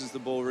there and uses the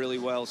ball really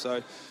well.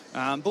 So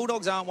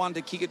Bulldogs aren't one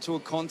to kick it to a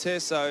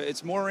contest, so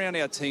it's more around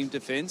our team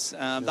defence.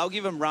 They'll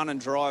give them run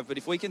and drive, but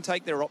if we can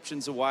take their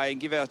options away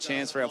and give our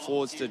chance for our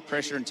forwards to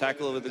pressure and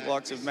tackle with the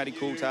likes of Matty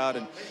Coulthard,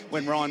 and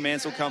when Ryan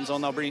Mansell comes on,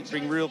 they'll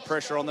bring real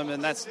pressure on them,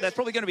 and that's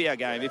probably going to be our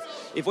game.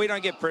 If we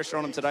don't get pressure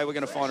on them today, we're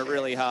going to find it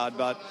really hard.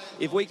 But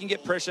if we can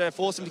get pressure,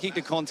 force them to kick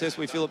the contest,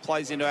 we feel it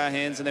plays into our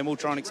hands, and then we'll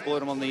try and exploit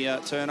them on the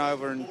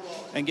turnover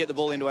and get the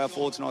ball into our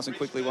forwards nice and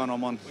quickly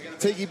one-on-one.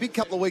 Teague, big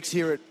couple of weeks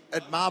here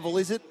at Marvel.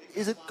 Is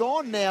it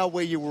gone now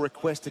where you will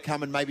request to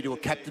come and maybe do a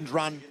captain's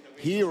run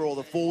here, or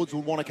the forwards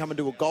will want to come and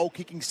do a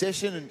goal-kicking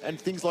session and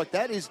things like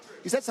that? Is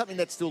that something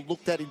that's still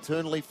looked at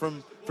internally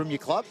from your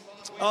club?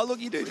 Oh, look,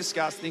 you do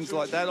discuss things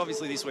like that.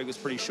 Obviously, this week was a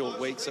pretty short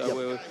week, so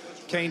we were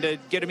keen to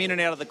get him in and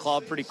out of the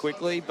club pretty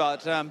quickly.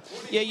 But,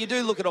 you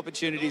do look at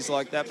opportunities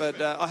like that.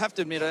 But I have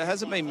to admit, it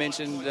hasn't been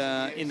mentioned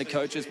in the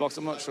coaches box.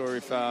 I'm not sure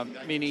if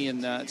Minnie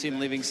and Tim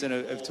Livingston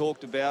have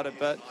talked about it.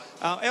 But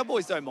our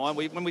boys don't mind.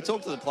 When we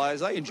talk to the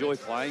players, they enjoy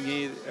playing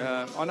here.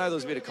 I know there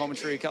was a bit of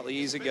commentary a couple of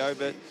years ago,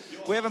 but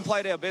we haven't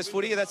played our best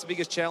footy. That's the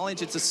biggest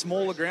challenge. It's a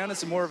smaller ground.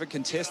 It's more of a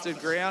contested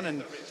ground.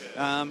 And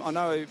I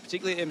know,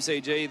 particularly at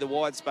MCG, the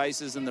wide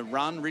spaces and the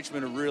run,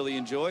 Richmond have really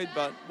enjoyed.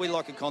 But we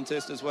like a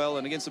contest as well.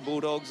 And against the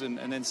Bulldogs and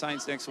then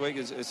Saints next week,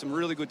 there's some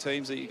really good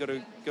teams that you've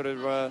got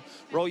to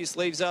roll your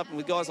sleeves up. And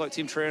with guys like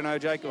Tim Triano,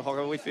 Jacob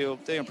Hocker,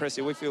 Dion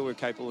Prestia, we feel we're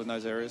capable in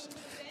those areas.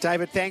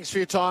 David, thanks for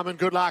your time and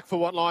good luck for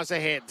what lies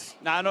ahead.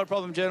 No, not a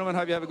problem, gentlemen.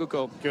 Hope you have a good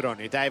call. Good on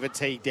you. David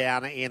Teague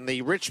down in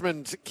the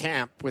Richmond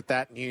camp with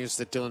that news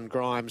that Dylan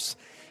Grimes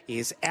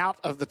is out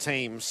of the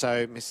team,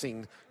 so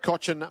missing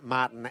Cochin,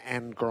 Martin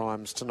and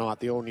Grimes tonight.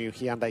 The all-new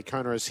Hyundai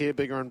Kona is here,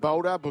 bigger and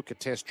bolder. Book a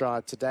test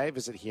drive today.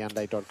 Visit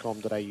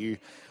hyundai.com.au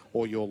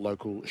or your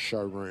local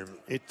showroom.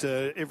 It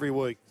every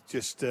week,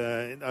 just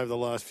over the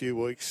last few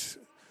weeks,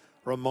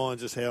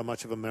 reminds us how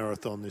much of a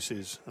marathon this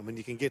is. I mean,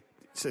 you can get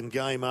some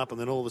game up and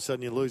then all of a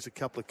sudden you lose a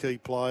couple of key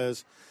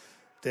players.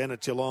 Down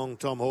at Geelong,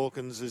 Tom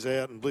Hawkins is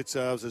out and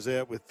Blitzarves is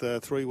out with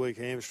 3-week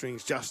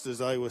hamstrings just as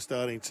they were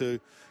starting to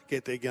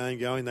get their game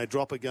going. They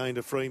drop again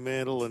to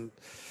Fremantle, and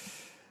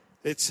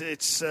it's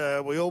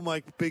we all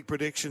make big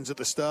predictions at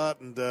the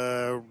start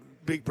and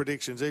big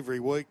predictions every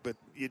week, but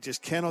you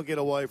just cannot get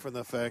away from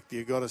the fact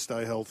you've got to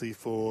stay healthy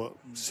for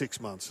 6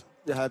 months.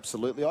 Yeah,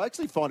 absolutely. I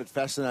actually find it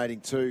fascinating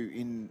too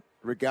in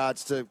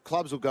regards to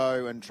clubs will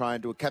go and try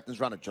and do a captain's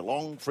run at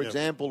Geelong, for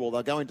example, or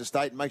they'll go into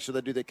state and make sure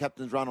they do their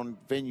captain's run on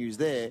venues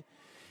there.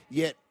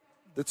 Yet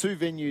the two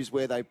venues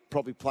where they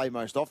probably play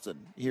most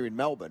often here in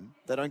Melbourne,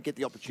 they don't get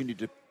the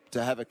opportunity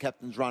to have a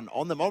captain's run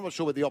on them. I'm not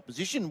sure whether the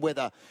opposition,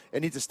 whether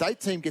an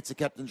interstate team gets a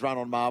captain's run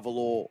on Marvel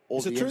or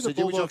is it the true MCG,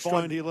 the Bulldogs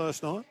trained here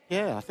last night?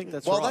 Yeah, I think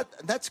that's right. Well,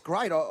 that's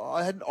great.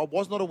 I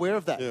was not aware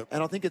of that,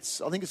 and I think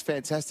it's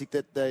fantastic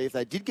that if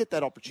they did get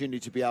that opportunity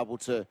to be able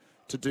to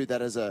do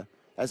that as a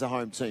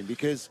home team,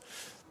 because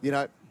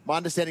my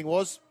understanding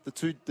was the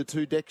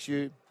two decks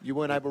you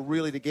weren't able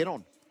really to get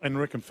on. And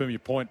reconfirm your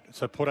point.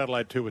 So Port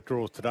Adelaide 2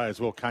 withdrawals today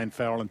as well. Kane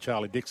Farrell and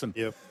Charlie Dixon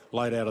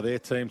laid out of their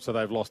team. So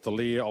they've lost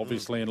Aaliyah,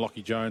 obviously, and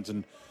Lockie Jones,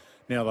 and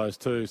now those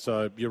two.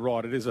 So you're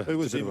right. It is a. Who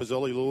was in? Was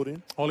Ollie Lord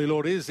in? Ollie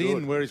Lord is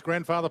in where his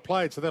grandfather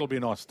played. So that'll be a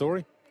nice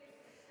story.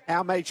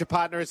 Our major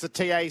partner is the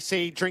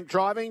TAC Drink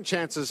Driving.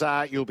 Chances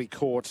are you'll be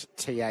caught,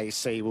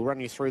 TAC. We'll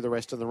run you through the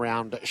rest of the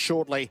round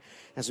shortly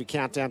as we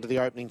count down to the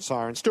opening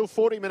siren. Still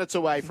 40 minutes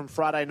away from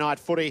Friday night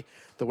footy,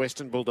 the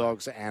Western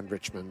Bulldogs and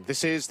Richmond.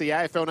 This is the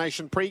AFL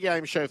Nation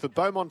pre-game show for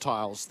Beaumont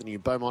Tiles. The new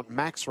Beaumont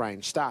Max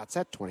range starts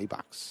at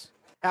 $20.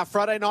 Our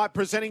Friday night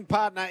presenting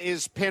partner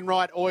is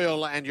Penrite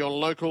Oil and your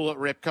local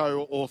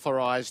Repco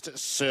authorised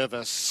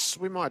service.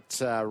 We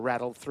might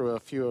rattle through a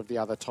few of the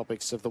other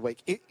topics of the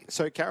week.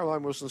 So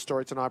Caroline Wilson's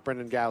story tonight,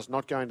 Brendan Gale's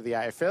not going to the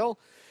AFL.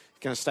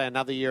 Going to stay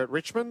another year at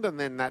Richmond, and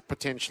then that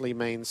potentially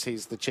means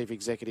he's the chief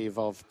executive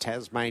of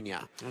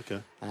Tasmania,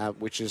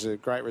 which is a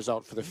great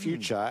result for the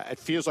future. It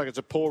feels like it's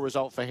a poor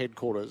result for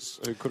headquarters,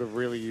 who could have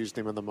really used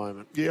him at the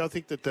moment. Yeah, I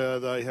think that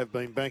they have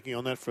been banking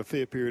on that for a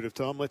fair period of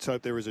time. Let's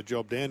hope there is a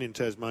job down in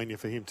Tasmania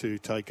for him to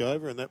take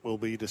over, and that will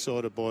be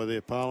decided by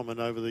their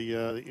parliament over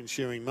the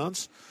ensuing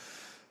months.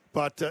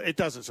 But it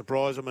doesn't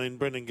surprise. I mean,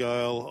 Brendan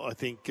Gale, I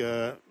think,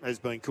 has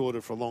been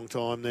courted for a long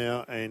time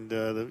now, and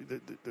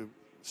the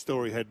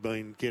story had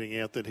been getting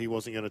out that he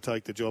wasn't going to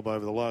take the job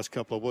over the last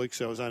couple of weeks,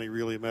 so it was only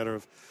really a matter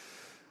of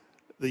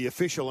the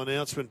official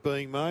announcement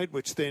being made,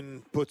 which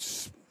then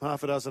puts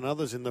half a dozen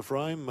others in the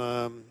frame.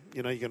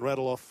 You can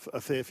rattle off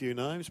a fair few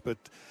names, but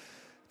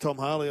Tom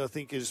Harley, I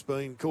think, has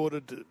been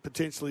courted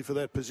potentially for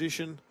that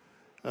position.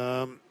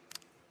 I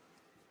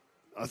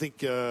think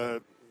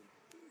the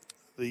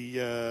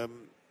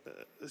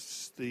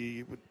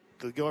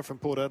guy from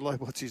Port Adelaide,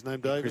 what's his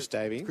name, David? Chris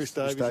Davies. Chris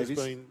Davies has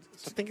been.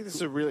 I think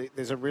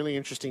there's a really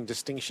interesting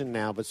distinction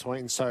now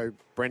between. So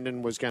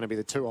Brendan was going to be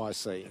the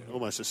 2IC,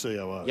 almost a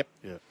COO. Yep.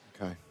 Yeah.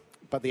 Okay.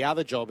 But the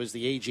other job is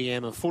the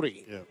EGM of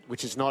footy,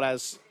 which is not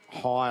as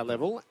high a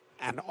level.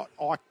 And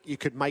you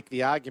could make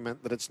the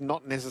argument that it's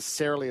not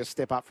necessarily a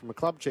step up from a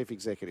club chief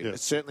executive. Yeah.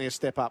 It's certainly a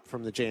step up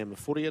from the GM of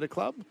footy at a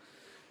club.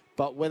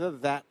 But whether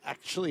that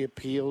actually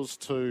appeals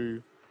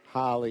to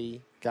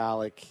Harley,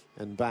 Garlick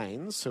and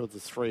Baines, who are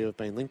the three who have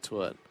been linked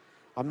to it,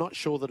 I'm not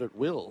sure that it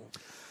will.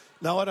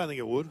 No, I don't think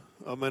it would.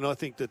 I mean, I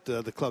think that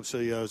the club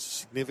CEO is a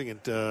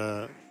significant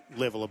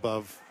level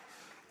above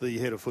the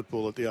head of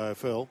football at the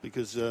AFL,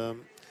 because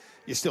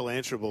you're still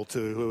answerable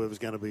to whoever's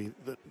going to be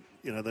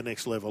the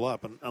next level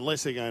up, and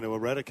unless they're going to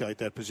eradicate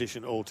that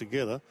position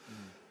altogether.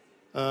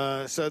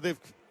 So they're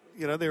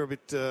a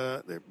bit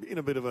they're in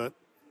a bit of a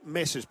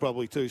mess is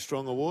probably too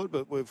strong a word,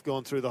 but we've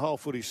gone through the whole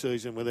footy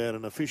season without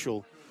an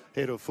official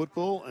head of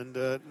football, and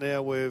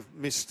now we've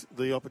missed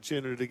the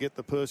opportunity to get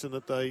the person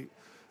that they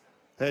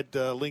had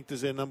linked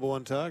as their number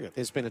one target.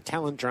 There's been a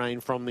talent drain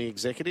from the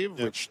executive,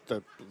 which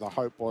the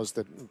hope was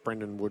that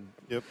Brendan would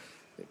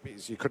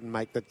because you couldn't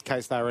make the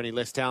case they were any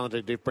less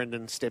talented if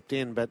Brendan stepped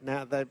in. But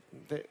now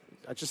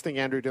I just think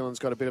Andrew Dillon's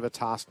got a bit of a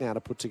task now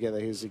to put together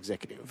his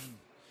executive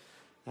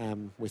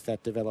with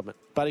that development.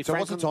 Buddy so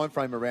Franklin, what's the time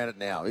frame around it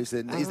now? Is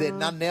there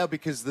none now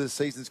because the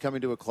season's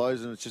coming to a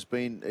close and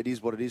it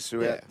is what it is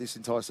throughout this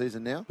entire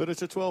season now? But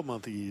it's a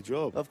 12-month-a-year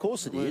job. Of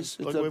course it is.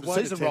 Like the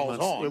season rolls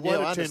on. We've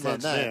waited 10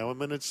 months now. I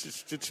mean,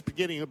 it's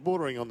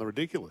bordering on the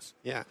ridiculous.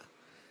 Yeah.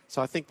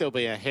 So I think there'll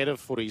be a head of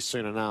footy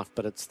soon enough,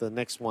 but it's the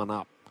next one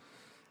up.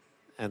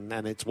 And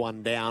it's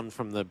one down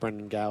from the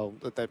Brendan Gale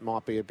that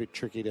might be a bit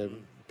trickier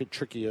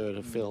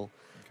to fill.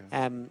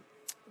 Okay.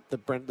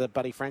 The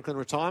Buddy Franklin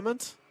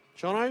retirement,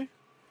 Jono.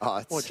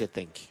 What do you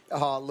think?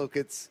 Oh, look,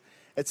 it's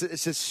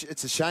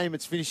a shame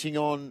it's finishing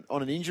on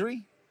an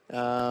injury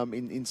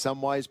in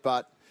some ways,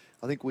 but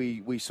I think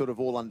we sort of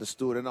all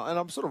understood, and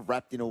I'm sort of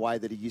wrapped in a way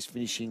that he is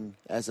finishing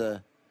as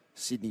a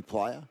Sydney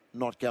player,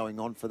 not going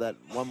on for that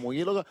one more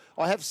year. Look,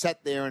 I have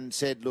sat there and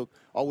said, look,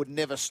 I would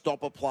never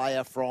stop a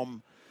player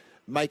from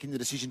making the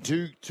decision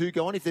to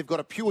go on if they've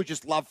got a pure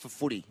just love for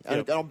footy.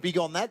 Yep. And I'm big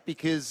on that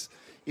because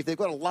if they've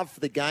got a love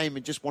for the game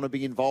and just want to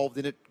be involved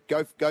in it,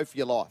 go for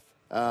your life.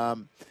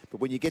 But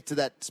when you get to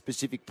that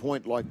specific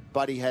point, like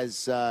Buddy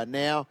has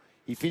now,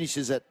 he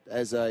finishes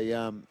as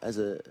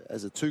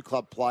a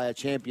two-club player,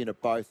 champion of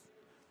both.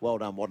 Well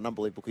done! What an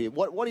unbelievable career!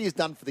 What he has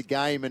done for the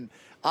game and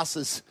us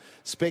as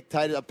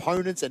spectators,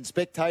 opponents and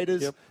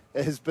spectators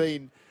has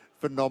been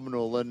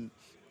phenomenal. And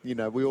you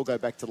know, we all go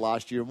back to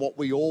last year and what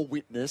we all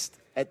witnessed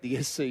at the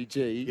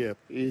SCG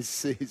is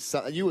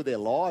something. You were there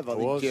live, I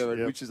think,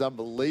 Jared, which is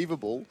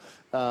unbelievable.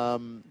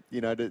 You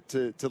know,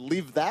 to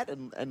live that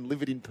and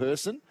live it in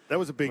person. That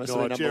was a big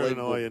night. Jared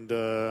and I and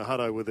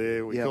Hutto were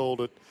there. We called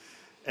it.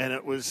 And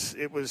it was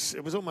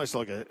almost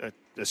like a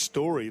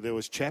story. There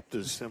was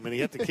chapters. I mean, he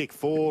had to kick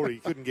 4. He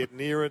couldn't get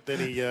near it. Then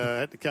he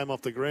had to come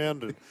off the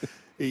ground. And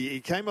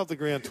he came off the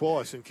ground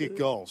twice and kicked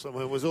goals. I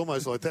mean, it was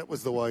almost like that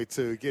was the way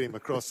to get him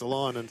across the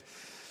line.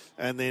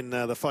 And then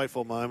the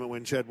fateful moment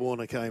when Chad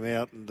Warner came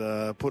out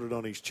and put it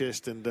on his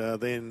chest. And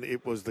then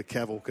it was the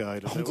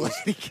cavalcade. I'm glad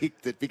he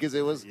kicked it because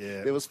there was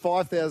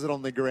 5,000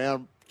 on the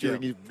ground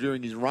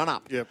during his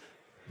run-up. Yep.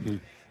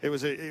 It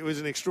was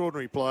an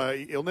extraordinary player.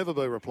 He'll never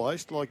be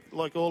replaced.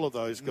 Like all of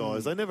those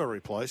guys, they never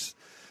replace.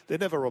 They're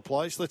never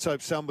replaced. Let's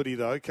hope somebody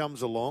though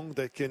comes along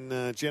that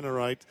can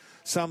generate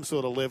some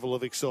sort of level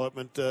of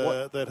excitement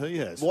that he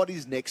has. What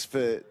is next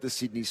for the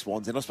Sydney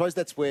Swans? And I suppose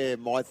that's where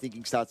my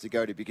thinking starts to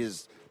go to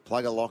because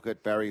Plugger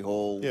Lockett, Barry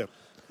Hall,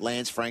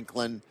 Lance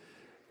Franklin.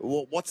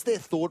 What's their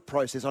thought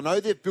process? I know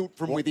they're built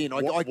from within.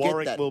 I get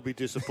Warwick that. Will be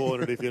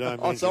disappointed if you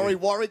don't. Sorry,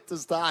 Warwick to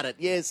start it.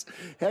 Yes.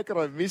 How could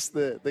I miss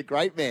the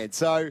great man?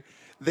 So.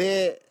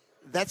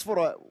 That's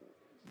what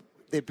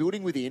they're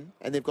building within,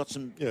 and they've got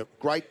some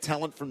great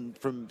talent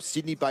from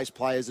Sydney-based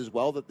players as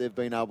well that they've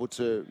been able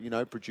to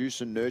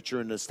produce and nurture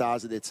and the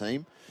stars of their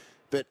team.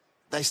 But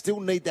they still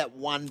need that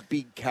one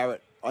big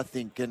carrot, I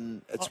think,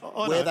 and it's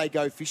where they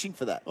go fishing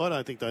for that. I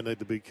don't think they need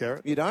the big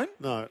carrot. You don't?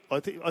 No,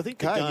 I think.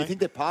 Okay, you think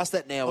they're past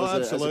that now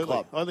as a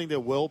club? I think they're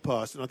well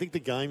past it. I think the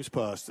game's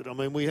past it. I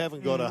mean, we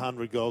haven't got a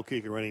 100-goal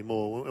kicker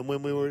anymore, and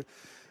when we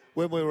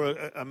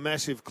were a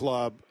massive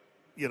club.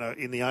 You know,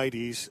 in the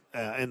 80s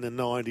and the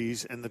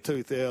 90s and the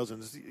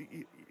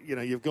 2000s,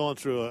 you've gone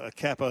through a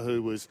Kappa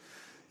who was,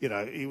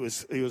 he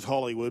was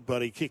Hollywood,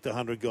 but he kicked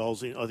 100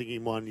 goals, I think,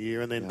 in 1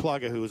 year. And then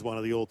Plugger, who was one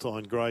of the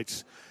all-time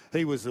greats,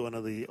 he was one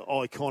of the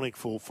iconic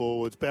full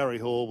forwards. Barry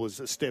Hall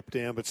was a step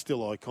down, but still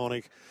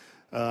iconic.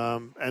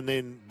 And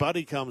then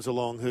Buddy comes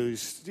along,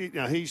 who's,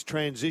 he's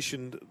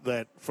transitioned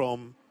that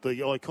from the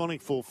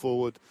iconic full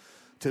forward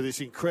to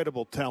this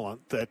incredible talent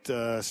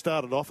that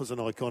started off as an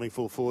iconic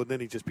full forward, then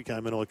he just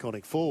became an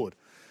iconic forward.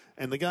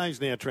 And the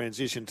game's now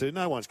transitioned to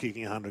no one's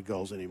kicking 100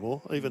 goals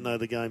anymore, even though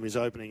the game is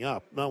opening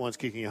up. No one's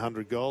kicking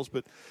 100 goals,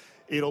 but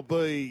it'll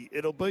be,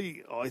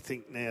 I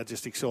think, now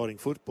just exciting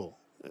football.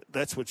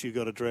 That's what you've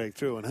got to drag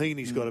through. And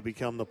Heaney's got to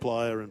become the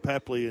player, and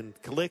Papley, and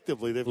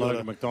collectively they've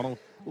got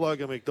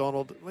Logan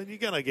McDonald. I mean, you're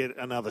going to get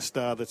another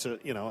star that's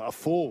a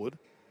forward,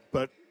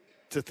 but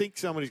to think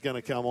somebody's going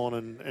to come on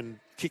and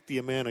kick the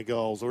amount of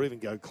goals or even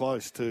go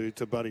close to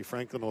Buddy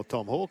Franklin or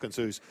Tom Hawkins,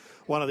 who's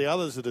one of the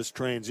others that has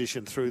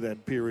transitioned through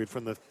that period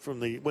from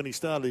the when he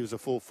started he was a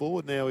full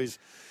forward. Now he's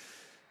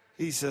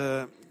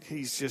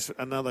just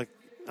another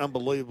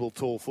unbelievable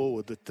tall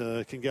forward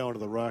that can go into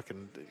the ruck,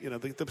 and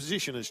the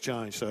position has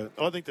changed. So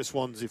I think the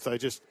Swans, if they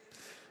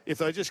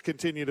just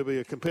continue to be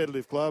a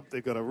competitive club,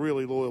 they've got a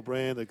really loyal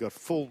brand, they've got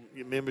full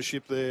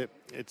membership there.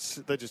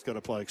 They just got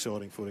to play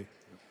exciting footy.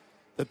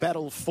 The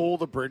battle for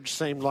the bridge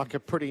seemed like a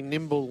pretty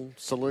nimble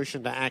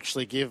solution to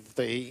actually give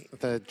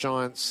the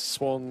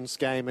Giants-Swans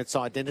game its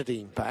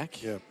identity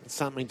back. Yeah.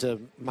 Something to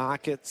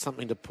market,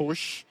 something to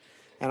push.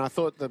 And I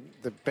thought the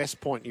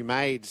best point you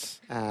made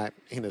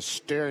in a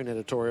stirring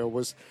editorial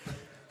was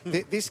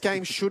this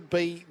game should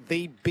be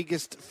the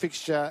biggest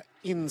fixture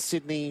in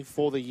Sydney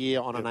for the year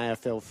on an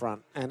AFL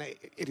front. And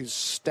it is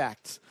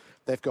stacked.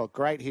 They've got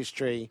great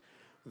history.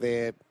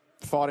 They're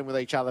fighting with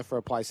each other for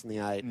a place in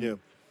the 8. Yeah.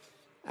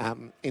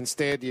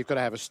 Instead, you've got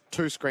to have a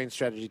two-screen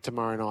strategy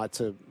tomorrow night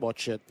to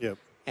watch it. Yep.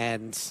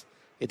 And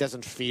it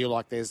doesn't feel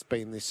like there's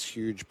been this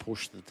huge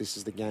push that this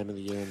is the game of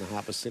the year in the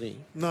Harbour City.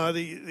 No,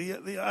 the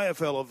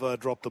AFL have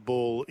dropped the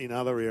ball in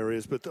other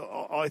areas, but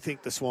I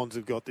think the Swans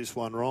have got this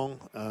one wrong.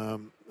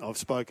 I've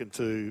spoken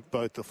to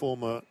both the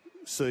former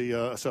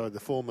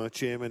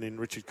chairman in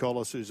Richard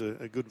Collis, who's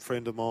a good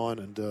friend of mine,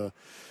 and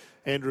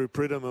Andrew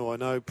Pridham, who I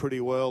know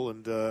pretty well,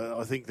 and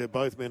I think that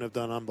both men have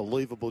done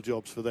unbelievable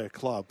jobs for their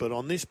club. But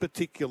on this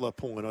particular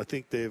point, I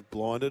think they've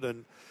blinded,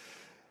 and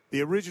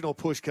the original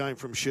push came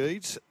from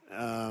Sheeds,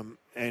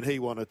 and he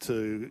wanted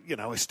to,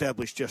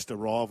 establish just a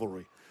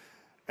rivalry.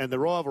 And the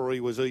rivalry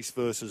was East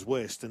versus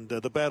West, and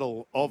the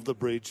Battle of the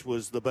Bridge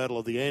was the Battle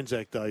of the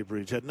Anzac Day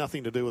Bridge. It had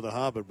nothing to do with the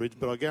Harbour Bridge,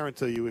 but I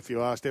guarantee you if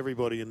you asked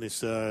everybody in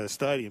this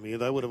stadium here,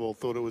 they would have all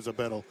thought it was a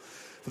battle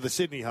for the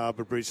Sydney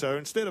Harbour Bridge. So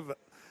instead of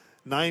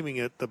naming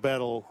it the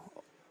Battle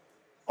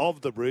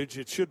of the Bridge,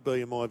 it should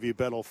be, in my view,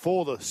 Battle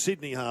for the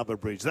Sydney Harbour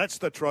Bridge. That's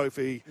the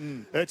trophy.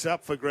 It's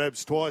up for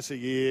grabs twice a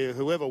year.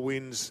 Whoever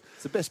wins.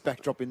 It's the best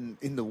backdrop in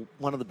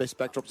one of the best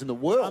backdrops in the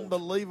world.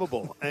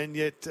 Unbelievable. And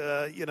yet,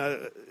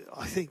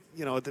 I think,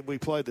 we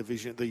played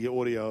the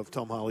audio of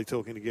Tom Harley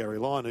talking to Gary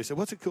Lyon, who said,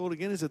 what's it called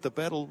again? Is it the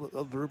Battle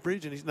of the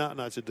Bridge? And he's, no,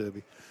 it's a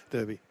derby.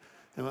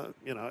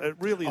 It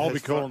really I'll be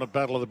calling it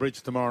Battle of the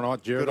Bridge tomorrow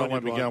night, Jared. I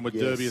won't be going with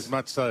Derby as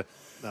much. So,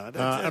 and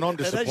I'm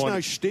disappointed. It has no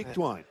shtick,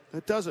 Dwayne.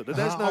 It doesn't. It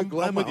has no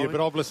glamour. I'm with you,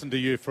 but I've listened to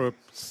you for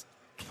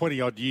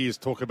 20-odd years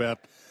talk about,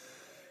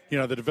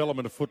 the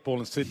development of football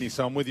in Sydney,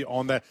 so I'm with you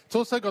on that. It's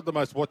also got the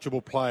most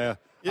watchable player,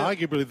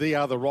 arguably the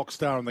other rock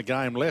star in the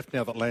game left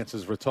now that Lance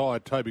has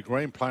retired, Toby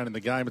Green, playing in the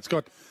game. It's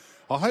got,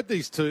 I hope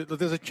these two,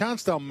 there's a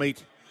chance they'll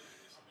meet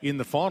in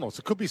the finals.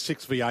 It could be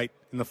 6v8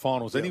 in the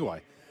finals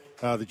anyway.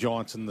 The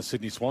Giants and the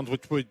Sydney Swans,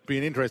 which would be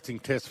an interesting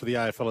test for the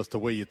AFL as to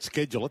where you'd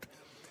schedule it,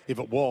 if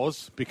it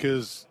was,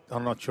 because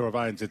I'm not sure if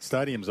ANZ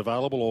Stadium's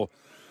available or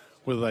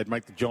whether they'd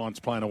make the Giants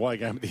play an away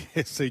game at the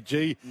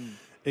SCG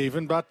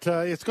even. But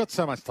it's got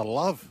so much to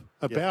love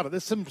about it.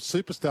 There's some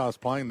superstars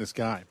playing this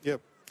game. Yep.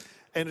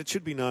 And it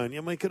should be known.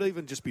 It could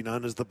even just be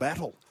known as the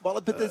Battle. Well,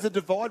 but there's a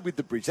divide with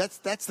the Bridge. That's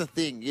the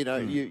thing.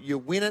 You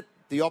win it,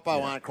 the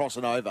Oppo aren't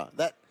crossing over.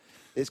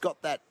 There's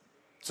got that.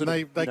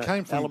 They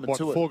came from,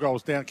 4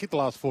 goals down, kicked the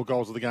last 4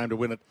 goals of the game to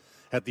win it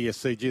at the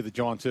SCG, the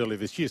Giants, earlier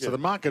this year. So the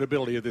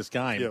marketability of this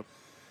game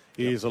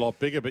is a lot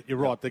bigger. But you're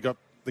right, they got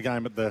the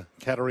game at the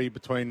Cattery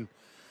between.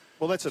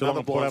 Well, that's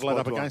another blind spot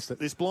up against it.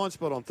 This blind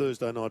spot on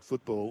Thursday night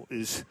football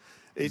is,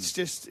 it's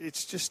just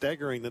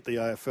staggering that the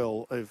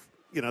AFL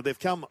have, they've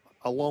come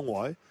a long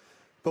way.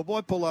 But why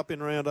pull up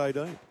in round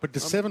 18? But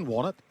does Seven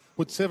want it?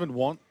 Would Seven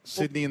want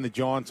Sydney and the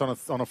Giants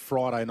on a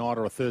Friday night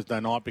or a Thursday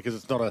night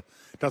because it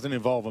doesn't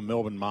involve a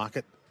Melbourne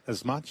market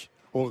as much?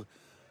 Or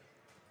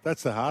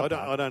that's the hard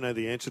part. I don't know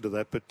the answer to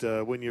that.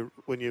 But when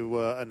you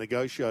are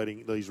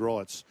negotiating these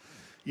rights,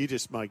 you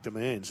just make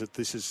demands that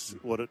this is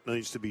what it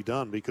needs to be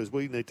done because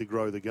we need to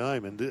grow the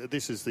game, and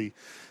this is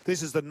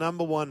the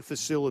number one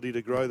facility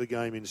to grow the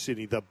game in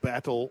Sydney. The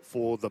Battle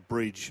for the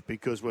Bridge,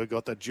 because we've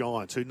got the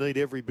Giants who need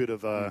every bit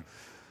of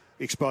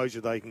exposure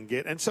they can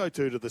get, and so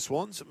too do the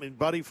Swans.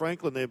 Buddy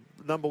Franklin, their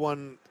number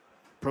one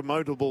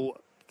promotable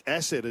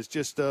asset, has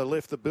just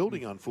left the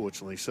building,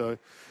 unfortunately. So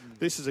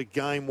this is a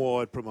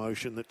game-wide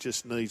promotion that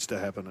just needs to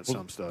happen at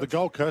some stage. The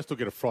Gold Coast will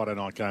get a Friday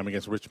night game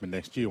against Richmond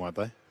next year, won't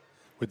they?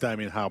 With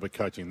Damien Harbour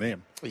coaching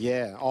them.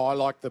 Yeah. I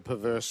like the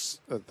perverse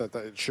that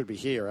it should be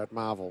here at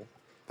Marvel.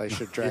 They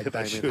should drag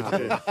Damien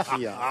Harbour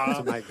here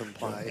to make them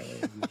play.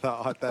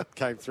 That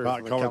came through Park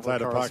from a couple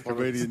commentator, of Park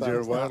comedian,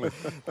 Gerard Whaley.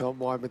 Not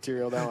my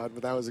material, that one,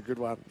 but that was a good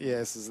one.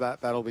 Yes,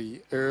 that'll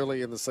be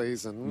early in the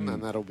season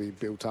and that'll be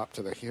built up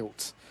to the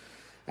hilt.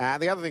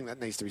 The other thing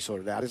that needs to be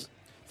sorted out is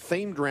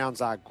themed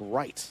rounds are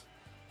great,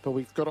 but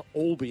we've got to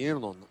all be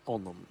in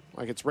on them.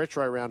 Like, it's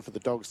retro round for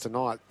the Dogs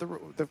tonight.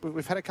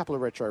 We've had a couple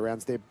of retro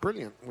rounds. They're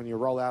brilliant when you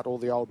roll out all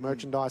the old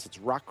merchandise. It's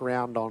ruck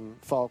round on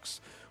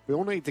Fox. We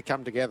all need to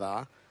come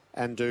together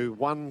and do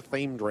one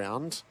themed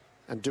round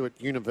and do it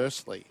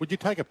universally. Would you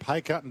take a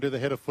pay cut and do the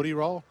head of footy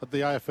role at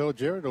the AFL,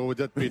 Jared, or would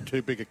that be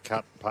too big a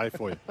cut pay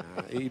for you?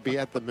 You'd be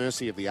at the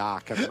mercy of the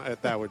Arc, and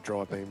that would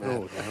drive me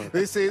mad.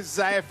 This is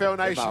AFL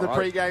Nation, the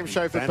pre-game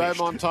show for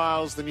Beaumont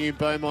Tiles. The new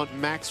Beaumont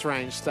Max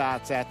range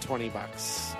starts at $20.